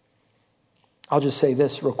 I'll just say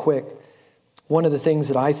this real quick. One of the things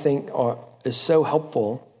that I think is so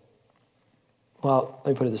helpful, well,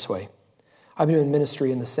 let me put it this way. I've been doing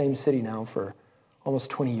ministry in the same city now for almost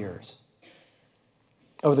 20 years.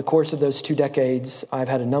 Over the course of those 2 decades, I've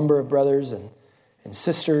had a number of brothers and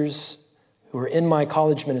sisters who were in my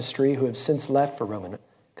college ministry who have since left for Roman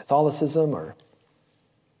Catholicism or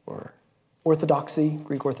Orthodoxy,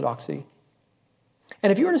 Greek Orthodoxy.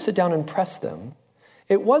 And if you were to sit down and press them,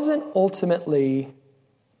 it wasn't ultimately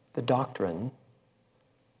the doctrine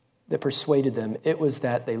that persuaded them. It was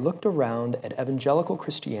that they looked around at evangelical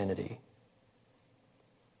Christianity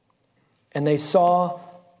and they saw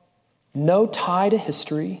no tie to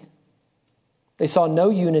history. They saw no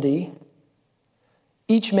unity,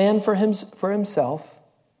 each man for himself.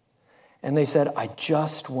 And they said, I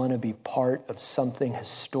just want to be part of something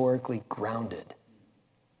historically grounded.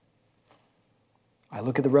 I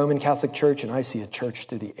look at the Roman Catholic Church and I see a church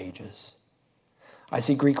through the ages. I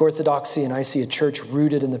see Greek Orthodoxy and I see a church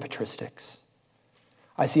rooted in the patristics.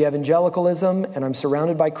 I see evangelicalism and I'm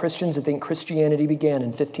surrounded by Christians that think Christianity began in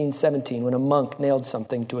 1517 when a monk nailed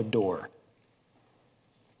something to a door.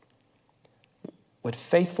 What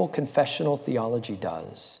faithful confessional theology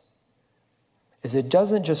does is it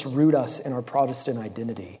doesn't just root us in our Protestant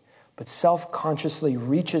identity, but self-consciously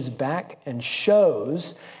reaches back and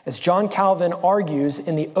shows, as John Calvin argues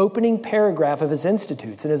in the opening paragraph of his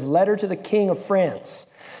Institutes, in his letter to the King of France,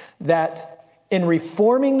 that in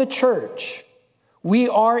reforming the church, we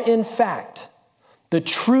are in fact the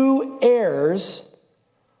true heirs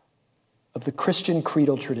of the Christian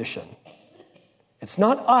creedal tradition. It's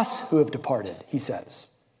not us who have departed, he says.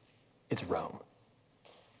 It's Rome.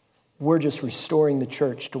 We're just restoring the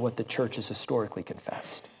church to what the church has historically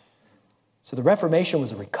confessed. So the Reformation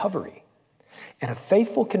was a recovery. And a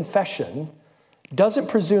faithful confession doesn't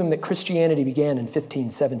presume that Christianity began in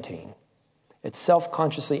 1517. It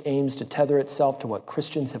self-consciously aims to tether itself to what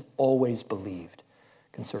Christians have always believed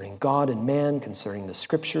concerning God and man, concerning the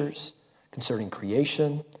scriptures, concerning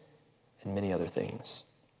creation, and many other things.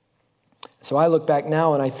 So I look back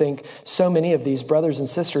now and I think so many of these brothers and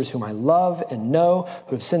sisters whom I love and know,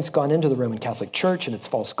 who have since gone into the Roman Catholic Church and its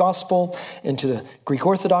false gospel, into the Greek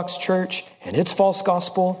Orthodox Church and its false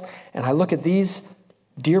gospel, and I look at these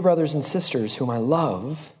dear brothers and sisters whom I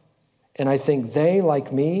love, and I think they,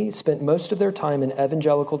 like me, spent most of their time in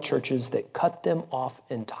evangelical churches that cut them off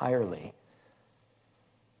entirely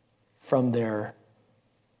from their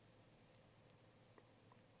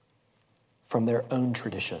own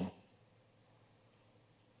tradition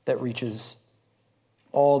that reaches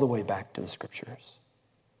all the way back to the scriptures.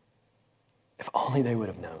 If only they would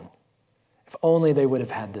have known. If only they would have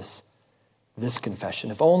had this confession.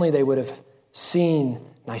 If only they would have seen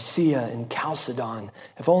Nicaea and Chalcedon.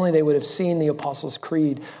 If only they would have seen the Apostles'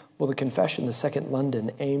 Creed. Well, the confession, the Second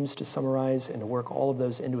London, aims to summarize and to work all of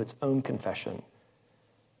those into its own confession.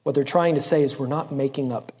 What they're trying to say is we're not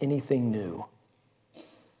making up anything new.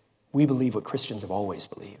 We believe what Christians have always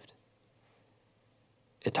believed.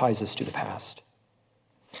 It ties us to the past.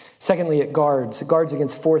 Secondly, it guards. It guards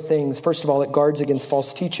against four things. First of all, it guards against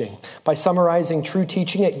false teaching. By summarizing true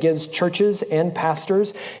teaching, it gives churches and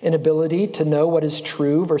pastors an ability to know what is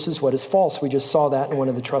true versus what is false. We just saw that in one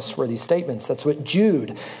of the trustworthy statements. That's what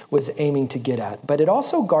Jude was aiming to get at. But it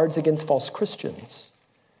also guards against false Christians.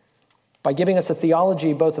 By giving us a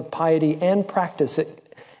theology both of piety and practice, it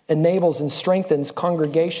enables and strengthens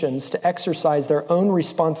congregations to exercise their own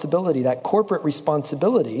responsibility, that corporate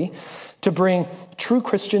responsibility, to bring true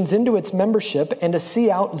Christians into its membership and to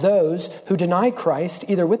see out those who deny Christ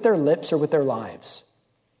either with their lips or with their lives.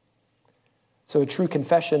 So a true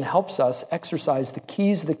confession helps us exercise the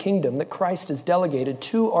keys of the kingdom that Christ has delegated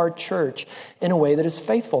to our church in a way that is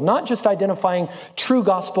faithful, not just identifying true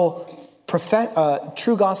gospel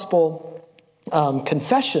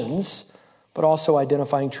confessions, but also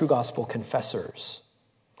identifying true gospel confessors.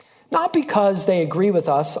 Not because they agree with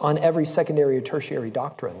us on every secondary or tertiary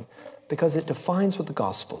doctrine, because it defines what the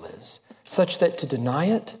gospel is, such that to deny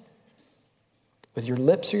it with your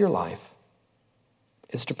lips or your life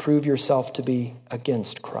is to prove yourself to be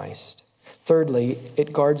against Christ. Thirdly,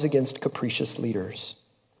 it guards against capricious leaders.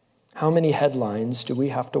 How many headlines do we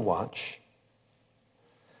have to watch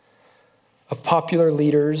of popular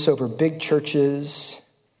leaders over big churches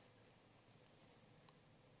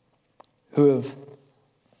who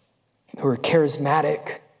are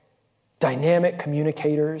charismatic, dynamic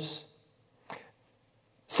communicators,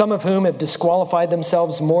 some of whom have disqualified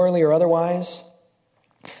themselves morally or otherwise,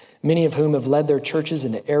 many of whom have led their churches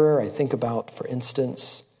into error. I think about, for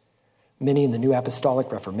instance, many in the New Apostolic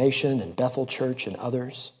Reformation and Bethel Church and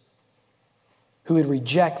others, who would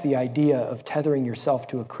reject the idea of tethering yourself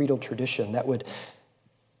to a creedal tradition that would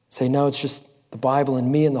say, no, it's just the Bible and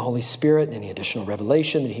me and the Holy Spirit and any additional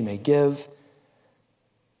revelation that he may give.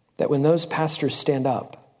 That when those pastors stand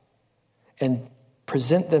up and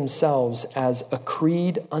present themselves as a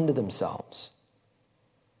creed unto themselves,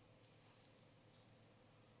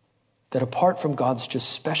 that apart from God's just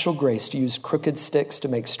special grace to use crooked sticks to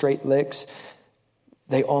make straight licks,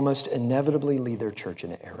 they almost inevitably lead their church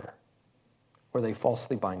into error, or they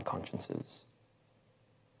falsely bind consciences.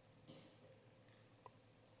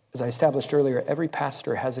 As I established earlier, every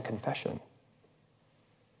pastor has a confession.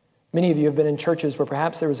 Many of you have been in churches where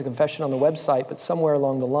perhaps there was a confession on the website, but somewhere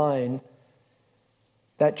along the line,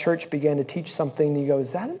 that church began to teach something, and you go,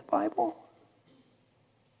 is that in the Bible?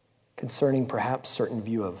 Concerning perhaps certain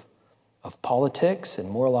view of politics and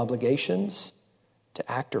moral obligations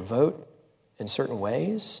to act or vote in certain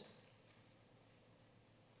ways.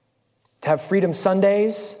 To have Freedom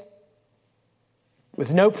Sundays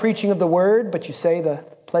with no preaching of the word, but you say the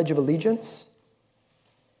Pledge of Allegiance,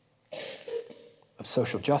 of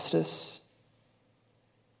social justice,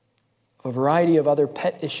 of a variety of other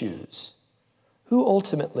pet issues. Who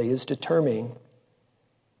ultimately is determining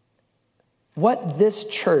what this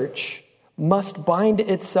church must bind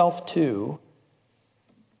itself to?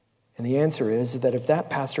 And the answer is that if that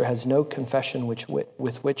pastor has no confession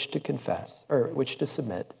with which to confess, or which to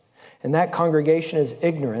submit, and that congregation is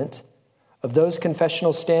ignorant of those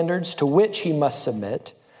confessional standards to which he must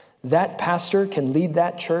submit, that pastor can lead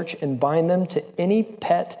that church and bind them to any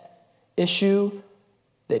pet issue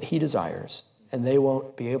that he desires, and they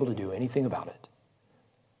won't be able to do anything about it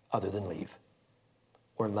other than leave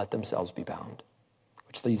or let themselves be bound.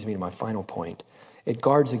 Which leads me to my final point. It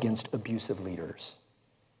guards against abusive leaders.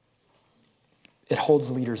 It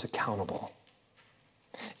holds leaders accountable.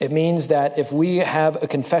 It means that if we have a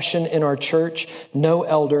confession in our church, no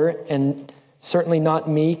elder, and certainly not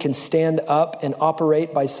me, can stand up and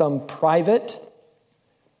operate by some private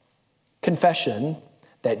confession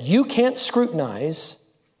that you can't scrutinize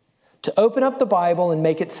to open up the Bible and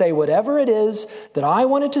make it say whatever it is that I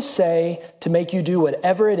want it to say to make you do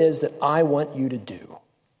whatever it is that I want you to do.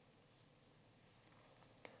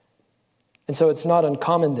 And so it's not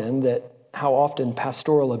uncommon then that how often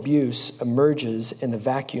pastoral abuse emerges in the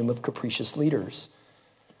vacuum of capricious leaders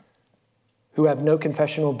who have no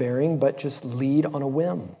confessional bearing but just lead on a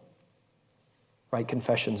whim. Right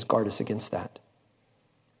confessions guard us against that.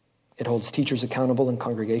 It holds teachers accountable and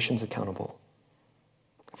congregations accountable.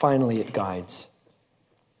 Finally, it guides.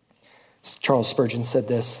 Charles Spurgeon said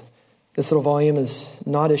this little volume is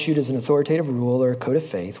not issued as an authoritative rule or a code of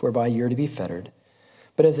faith whereby you're to be fettered,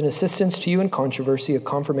 but as an assistance to you in controversy, a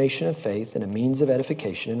confirmation of faith, and a means of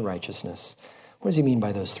edification and righteousness. What does he mean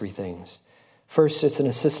by those three things? First, it's an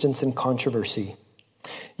assistance in controversy.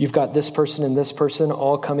 You've got this person and this person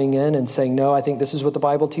all coming in and saying, no, I think this is what the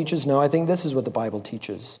Bible teaches. No, I think this is what the Bible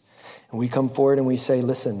teaches. And we come forward and we say,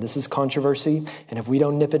 listen, this is controversy, and if we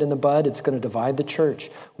don't nip it in the bud, it's going to divide the church.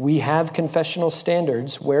 We have confessional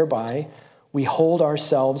standards whereby we hold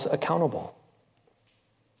ourselves accountable.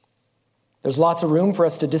 There's lots of room for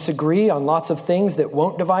us to disagree on lots of things that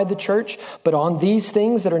won't divide the church, but on these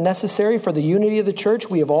things that are necessary for the unity of the church,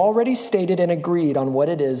 we have already stated and agreed on what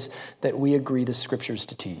it is that we agree the scriptures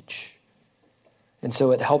to teach. And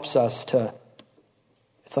so it helps us to,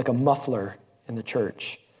 it's like a muffler in the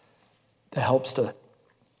church that helps to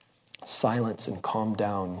silence and calm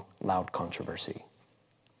down loud controversy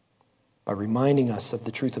by reminding us of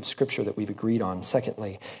the truth of Scripture that we've agreed on.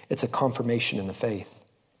 Secondly, it's a confirmation in the faith.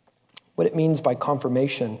 What it means by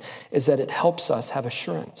confirmation is that it helps us have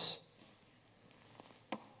assurance.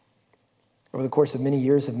 Over the course of many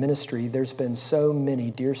years of ministry, there's been so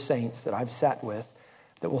many dear saints that I've sat with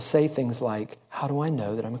that will say things like, how do I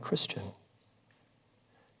know that I'm a Christian?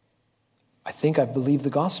 I think I've believed the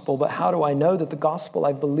gospel, but how do I know that the gospel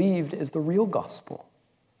I've believed is the real gospel?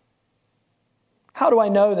 How do I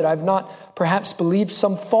know that I've not perhaps believed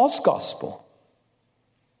some false gospel?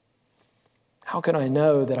 How can I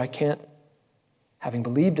know that I can't, having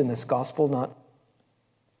believed in this gospel, not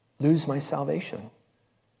lose my salvation?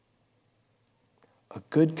 A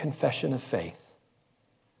good confession of faith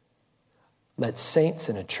lets saints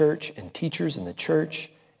in a church and teachers in the church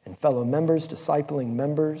and fellow members, discipling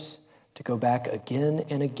members, to go back again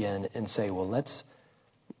and again and say, well, let's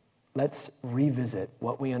revisit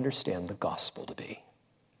what we understand the gospel to be.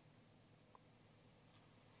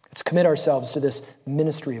 Let's commit ourselves to this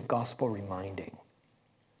ministry of gospel reminding.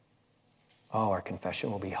 Oh, our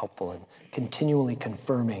confession will be helpful in continually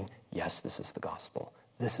confirming, yes, this is the gospel.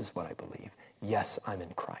 This is what I believe. Yes, I'm in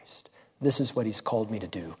Christ. This is what he's called me to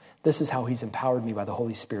do. This is how he's empowered me by the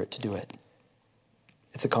Holy Spirit to do it.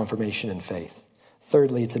 It's a confirmation in faith.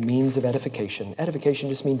 Thirdly, it's a means of edification. Edification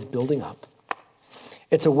just means building up.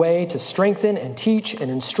 It's a way to strengthen and teach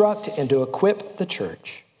and instruct and to equip the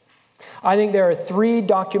church. I think there are 3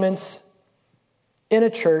 documents in a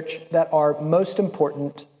church that are most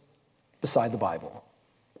important beside the Bible.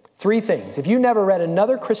 3 things. If you never read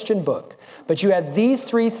another Christian book, but you had these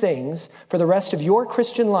 3 things for the rest of your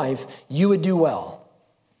Christian life, you would do well.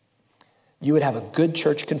 You would have a good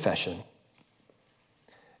church confession.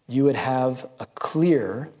 You would have a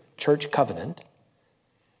clear church covenant,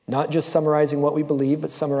 not just summarizing what we believe,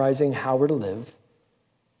 but summarizing how we're to live.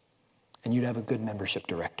 And you'd have a good membership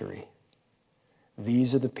directory.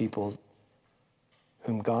 These are the people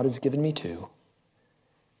whom God has given me to.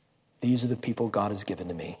 These are the people God has given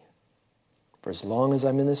to me. For as long as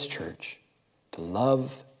I'm in this church, to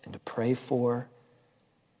love and to pray for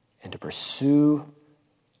and to pursue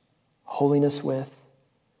holiness with,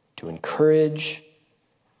 to encourage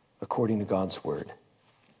according to God's word.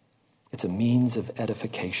 It's a means of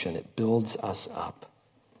edification. It builds us up.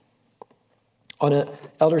 On an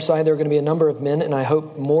elder side, there are going to be a number of men, and I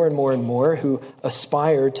hope more and more and more, who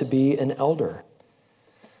aspire to be an elder.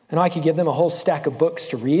 And I could give them a whole stack of books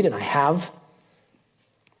to read, and I have.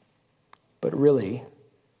 But really,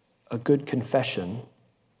 a good confession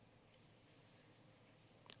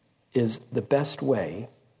is the best way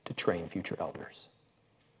to train future elders.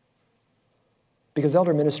 Because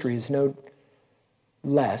elder ministry is no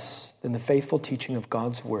less than the faithful teaching of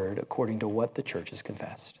God's word according to what the church has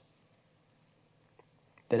confessed.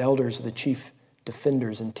 That elders are the chief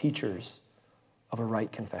defenders and teachers of a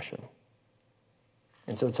right confession.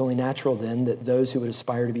 And so it's only natural then that those who would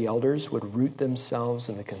aspire to be elders would root themselves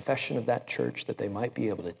in the confession of that church, that they might be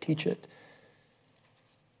able to teach it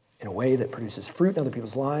in a way that produces fruit in other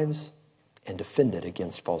people's lives and defend it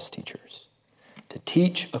against false teachers. To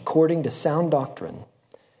teach according to sound doctrine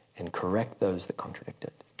and correct those that contradict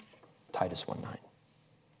it. Titus 1:9.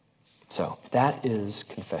 So that is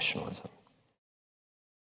confessionalism.